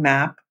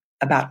roadmap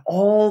about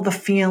all the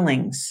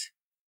feelings,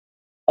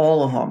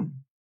 all of them,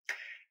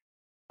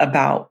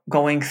 about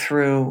going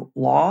through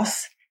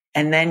loss,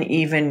 and then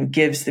even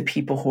gives the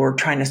people who are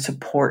trying to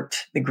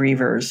support the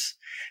grievers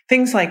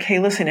things like, hey,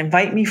 listen,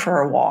 invite me for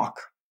a walk.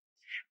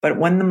 But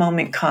when the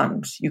moment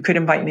comes, you could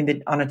invite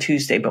me on a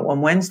Tuesday, but when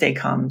Wednesday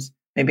comes,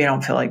 maybe I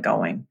don't feel like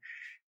going.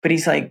 But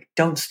he's like,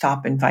 don't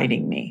stop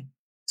inviting me.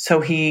 So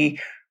he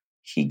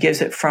gives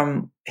it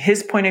from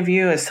his point of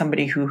view as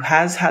somebody who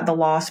has had the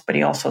loss, but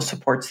he also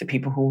supports the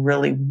people who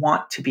really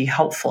want to be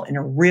helpful in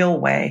a real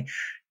way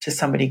to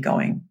somebody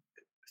going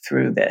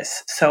through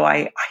this. So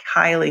I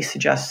highly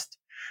suggest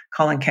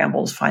Colin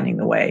Campbell's Finding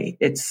the Way.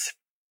 It's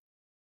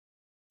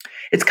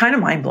kind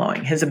of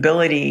mind-blowing, his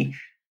ability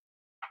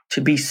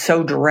to be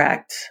so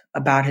direct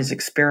about his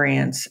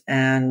experience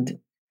and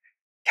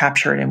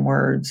capture it in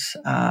words.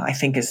 I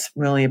think is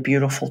really a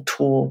beautiful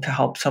tool to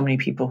help so many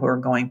people who are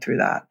going through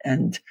that.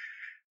 And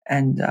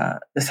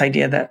this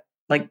idea that,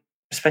 like,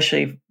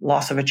 especially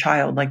loss of a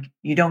child, like,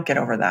 you don't get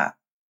over that.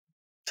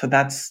 So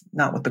that's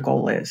not what the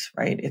goal is,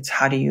 right? It's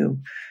how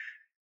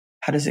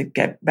does it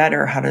get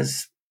better?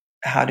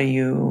 How do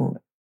you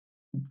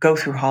go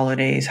through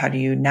holidays? How do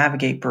you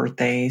navigate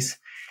birthdays?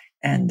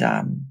 And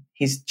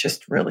he's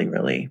just really,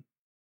 really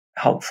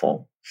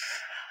helpful.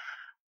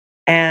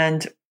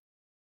 And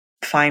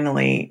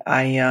finally,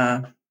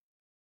 this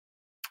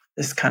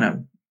is kind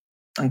of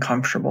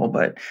uncomfortable,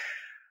 but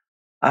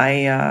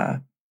I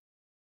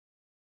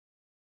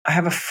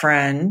have a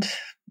friend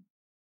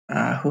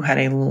who had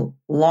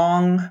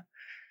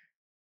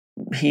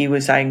he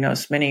was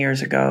diagnosed many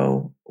years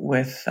ago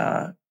with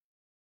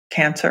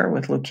cancer,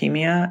 with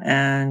leukemia,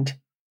 and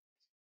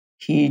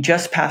he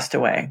just passed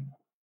away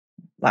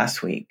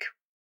last week.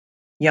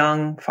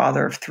 Young,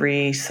 father of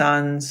 3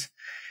 sons.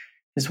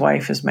 His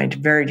wife is my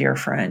very dear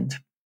friend.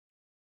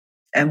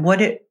 And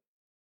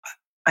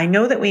I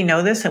know that we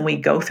know this and we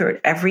go through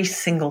it every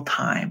single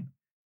time.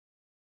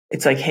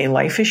 It's like, hey,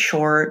 life is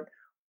short.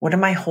 What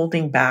am I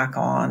holding back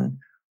on?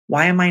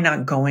 Why am I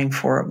not going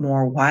for it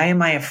more? Why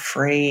am I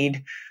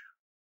afraid?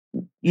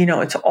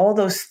 It's all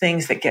those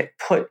things that get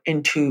put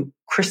into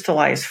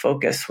crystallized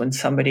focus when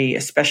somebody,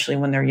 especially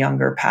when they're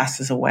younger,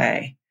 passes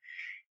away.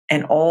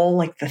 And all,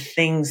 like, the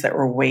things that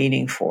we're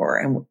waiting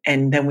for.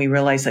 And then we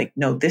realize, like,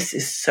 no, this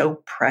is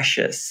so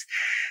precious.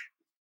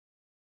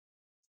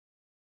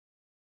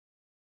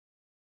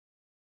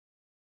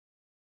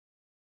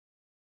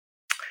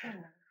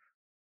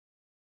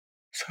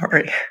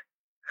 Sorry.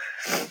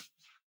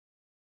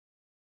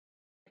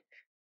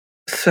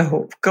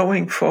 So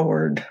going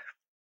forward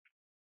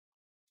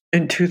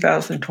in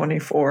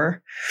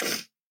 2024,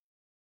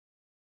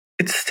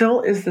 it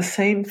still is the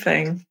same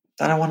thing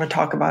that I want to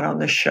talk about on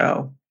this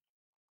show,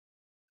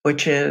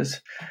 which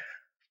is,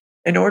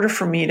 in order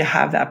for me to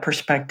have that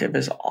perspective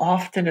as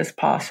often as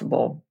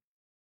possible,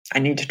 I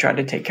need to try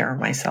to take care of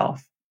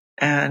myself.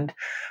 And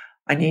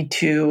I need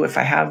to, if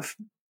I have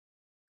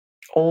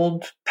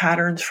old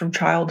patterns from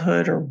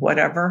childhood or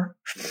whatever,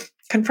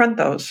 confront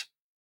those.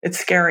 It's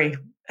scary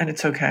and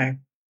it's okay.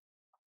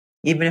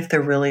 Even if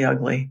they're really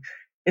ugly,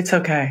 it's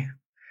okay.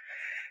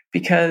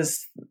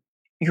 Because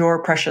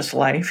your precious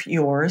life,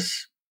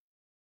 yours,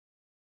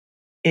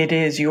 it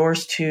is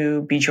yours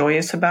to be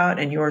joyous about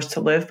and yours to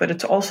live, but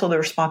it's also the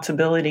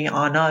responsibility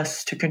on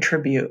us to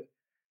contribute.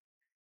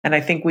 And I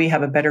think we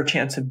have a better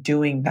chance of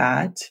doing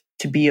that,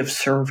 to be of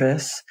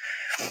service,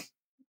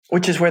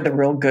 which is where the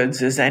real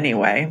goods is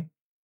anyway.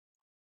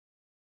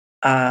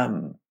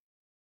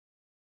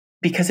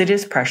 Because it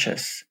is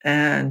precious.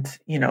 And,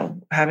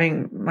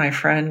 having my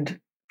friend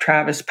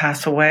Travis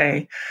pass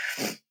away,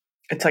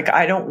 it's like,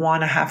 I don't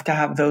want to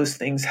have those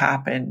things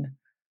happen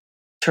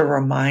to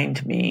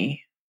remind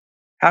me,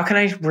 how can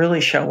I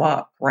really show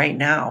up right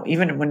now,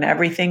 even when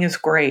everything is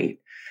great,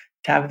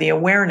 to have the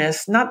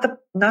awareness, not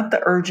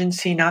the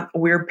urgency, not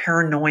weird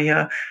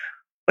paranoia,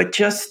 but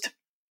just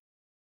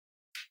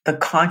the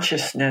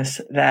consciousness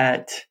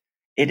that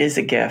it is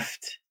a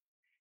gift.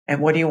 And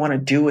what do you want to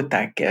do with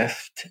that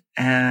gift?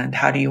 And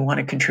how do you want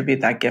to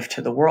contribute that gift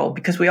to the world?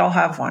 Because we all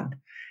have one.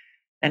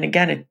 And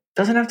again, it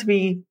doesn't have to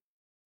be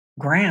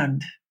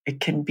grand. It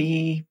can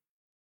be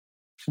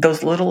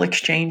those little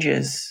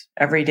exchanges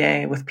every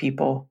day with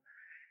people.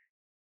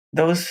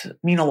 Those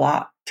mean a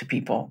lot to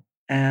people.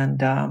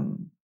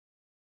 And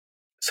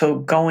so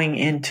going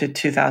into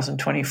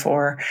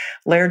 2024,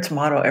 Laird's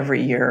motto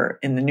every year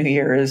in the new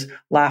year is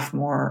laugh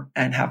more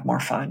and have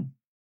more fun.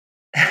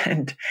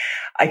 And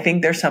I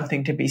think there's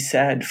something to be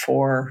said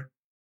for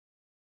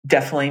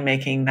definitely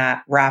making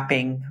that,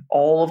 wrapping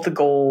all of the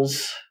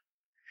goals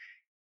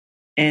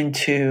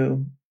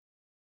into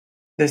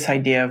this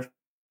idea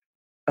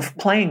of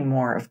playing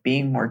more, of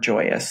being more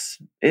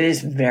joyous. It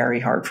is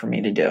very hard for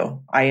me to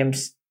do. I am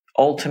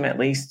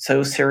ultimately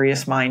so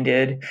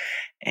serious-minded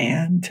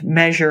and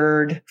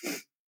measured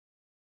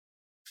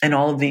and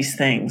all of these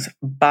things,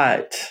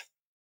 but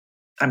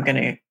I'm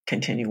going to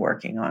continue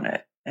working on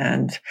it.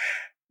 And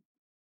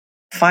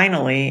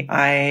finally,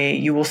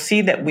 you will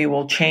see that we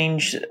will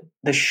change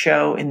the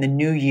show in the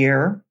new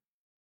year,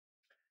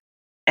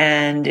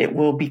 and it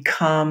will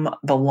become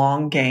the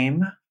long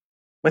game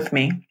with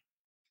me,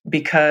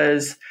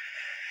 because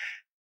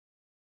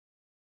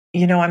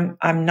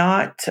I'm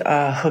not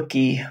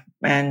hooky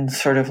and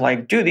sort of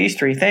like, do these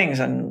 3 things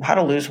and how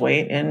to lose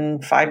weight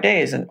in 5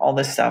 days and all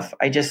this stuff.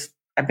 I've just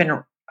been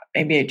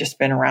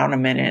around a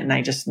minute, and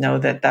I just know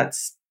that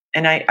that's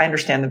And I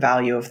understand the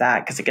value of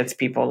that because it gets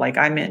people like,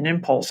 I'm an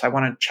impulse. I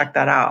want to check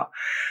that out.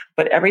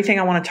 But everything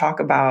I want to talk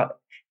about,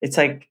 it's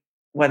like,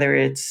 whether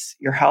it's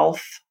your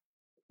health,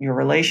 your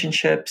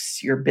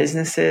relationships, your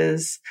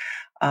businesses,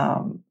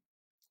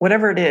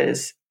 whatever it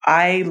is,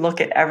 I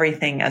look at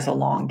everything as a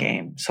long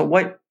game. So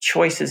what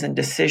choices and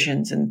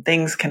decisions and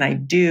things can I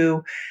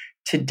do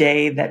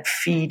today that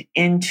feed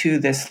into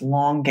this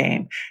long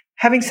game?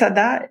 Having said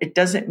that, it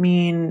doesn't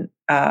mean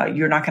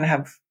you're not going to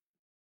have,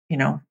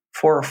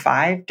 4 or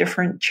 5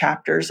 different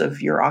chapters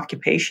of your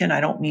occupation.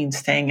 I don't mean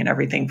staying in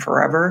everything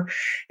forever.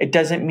 It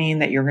doesn't mean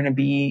that you're going to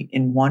be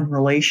in one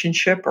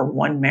relationship or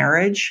one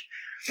marriage.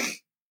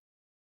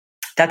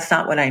 That's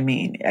not what I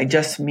mean. I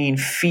just mean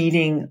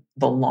feeding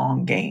the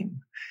long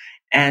game.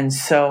 And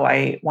so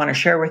I want to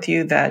share with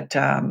you that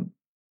I'm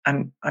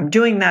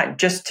doing that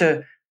just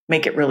to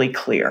make it really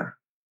clear.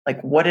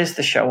 Like, what is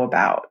the show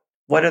about?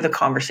 What are the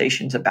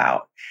conversations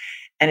about?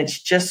 And it's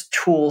just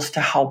tools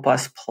to help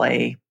us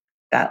play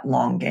that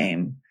long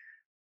game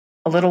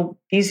a little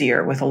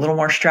easier with a little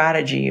more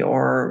strategy,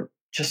 or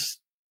just,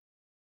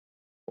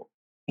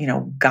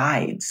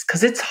 guides,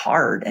 because it's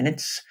hard and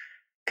it's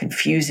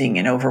confusing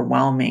and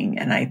overwhelming.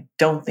 And I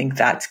don't think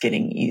that's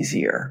getting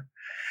easier.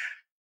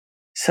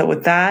 So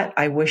with that,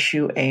 I wish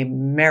you a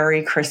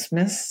Merry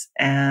Christmas,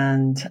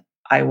 and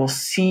I will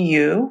see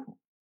you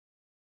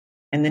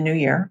in the new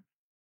year.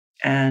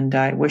 And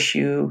I wish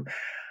you,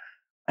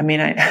 do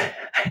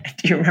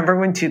you remember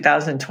when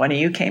 2020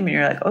 you came and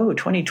you're like, oh,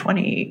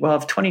 2020, we'll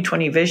have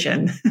 2020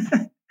 vision.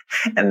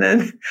 And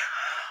then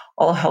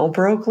all hell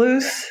broke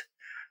loose.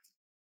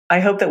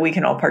 I hope that we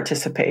can all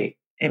participate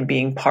in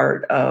being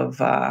part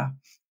of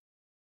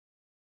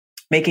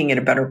making it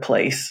a better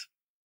place.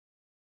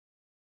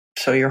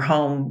 So your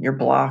home, your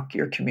block,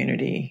 your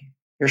community,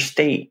 your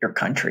state, your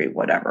country,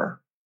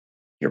 whatever,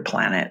 your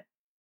planet,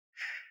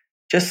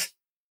 just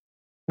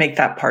make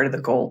that part of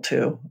the goal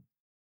too.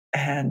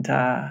 And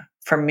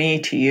from me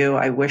to you,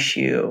 I wish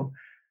you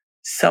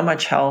so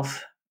much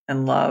health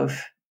and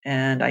love.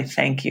 And I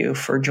thank you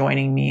for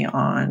joining me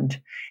on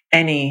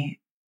any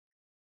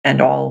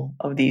and all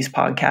of these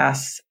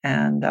podcasts.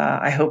 And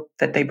I hope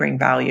that they bring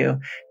value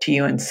to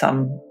you in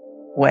some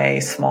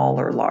way,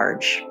 small or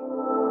large.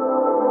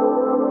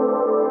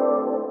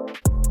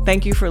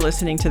 Thank you for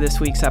listening to this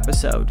week's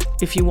episode.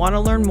 If you want to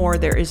learn more,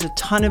 there is a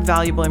ton of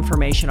valuable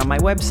information on my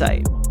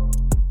website.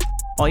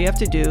 All you have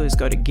to do is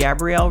go to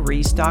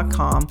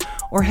GabrielleReece.com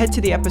or head to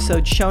the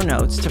episode show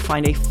notes to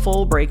find a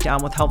full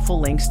breakdown with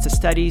helpful links to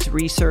studies,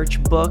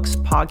 research, books,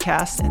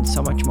 podcasts, and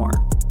so much more.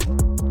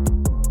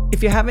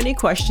 If you have any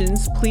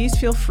questions, please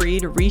feel free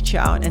to reach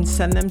out and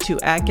send them to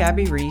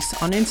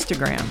 @GabbyReece on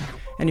Instagram.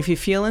 And if you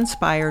feel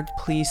inspired,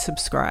 please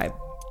subscribe.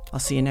 I'll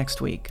see you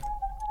next week.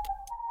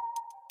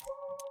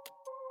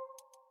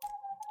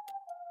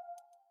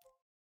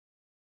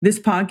 This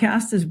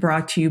podcast is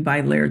brought to you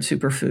by Laird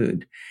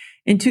Superfood.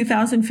 In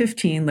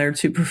 2015, Laird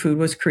Superfood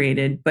was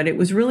created, but it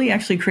was really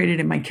actually created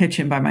in my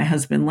kitchen by my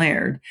husband,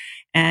 Laird.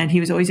 And he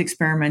was always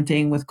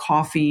experimenting with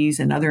coffees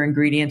and other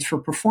ingredients for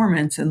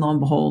performance. And lo and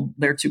behold,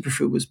 Laird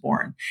Superfood was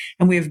born.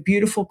 And we have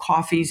beautiful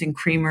coffees and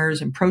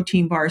creamers and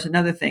protein bars and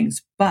other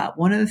things. But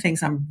one of the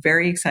things I'm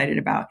very excited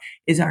about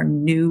is our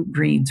new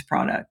greens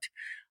product.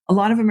 A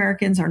lot of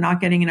Americans are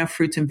not getting enough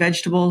fruits and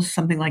vegetables.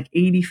 Something like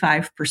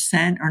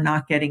 85% are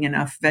not getting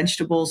enough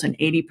vegetables and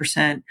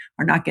 80%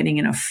 are not getting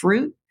enough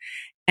fruit.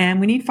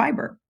 And we need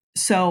fiber.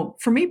 So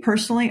for me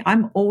personally,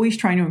 I'm always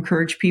trying to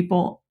encourage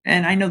people,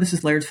 and I know this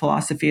is Laird's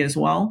philosophy as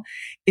well,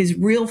 is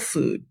real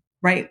food,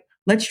 right?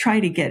 Let's try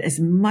to get as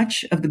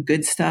much of the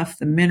good stuff,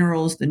 the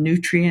minerals, the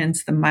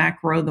nutrients, the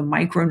macro, the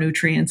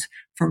micronutrients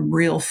from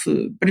real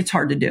food. But it's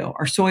hard to do.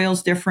 Our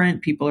soil's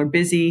different. People are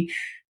busy.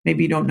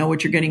 Maybe you don't know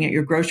what you're getting at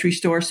your grocery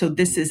store. So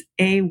this is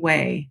a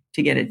way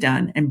to get it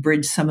done and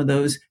bridge some of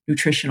those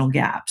nutritional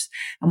gaps.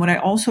 And what I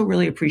also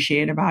really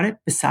appreciate about it,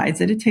 besides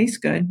that it tastes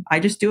good, I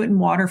just do it in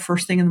water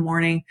first thing in the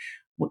morning,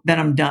 then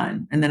I'm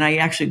done. And then I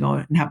actually go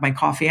and have my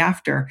coffee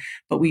after.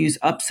 But we use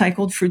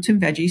upcycled fruits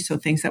and veggies, so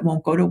things that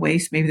won't go to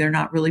waste. Maybe they're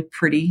not really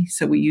pretty,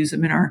 so we use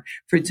them in our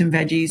fruits and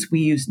veggies.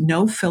 We use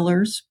no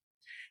fillers.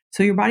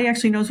 So your body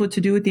actually knows what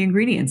to do with the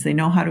ingredients. They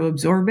know how to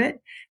absorb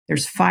it.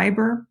 There's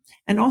fiber.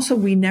 And also,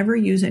 we never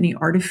use any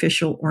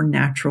artificial or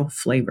natural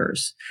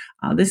flavors.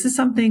 This is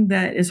something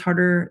that is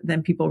harder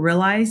than people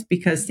realize,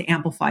 because to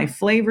amplify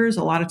flavors,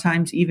 a lot of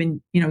times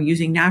even,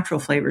 using natural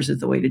flavors is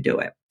the way to do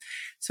it.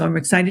 So I'm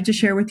excited to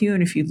share with you.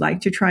 And if you'd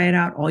like to try it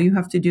out, all you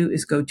have to do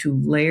is go to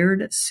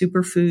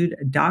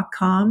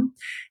lairdsuperfood.com.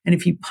 And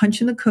if you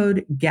punch in the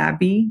code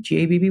Gabby,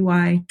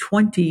 Gabby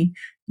 20,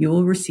 you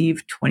will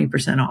receive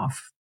 20%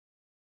 off.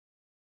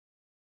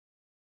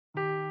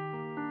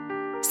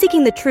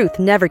 Seeking the truth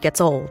never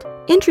gets old.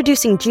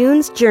 Introducing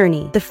June's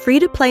Journey, the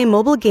free-to-play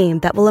mobile game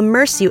that will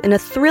immerse you in a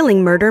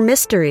thrilling murder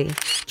mystery.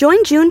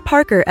 Join June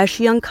Parker as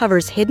she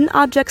uncovers hidden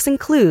objects and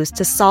clues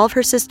to solve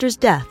her sister's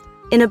death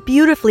in a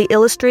beautifully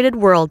illustrated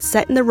world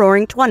set in the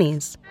Roaring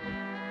 20s.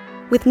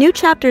 With new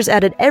chapters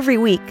added every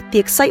week, the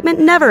excitement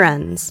never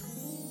ends.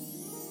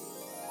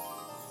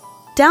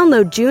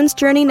 Download June's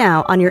Journey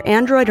now on your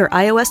Android or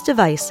iOS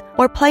device,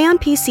 or play on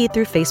PC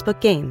through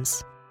Facebook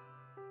Games.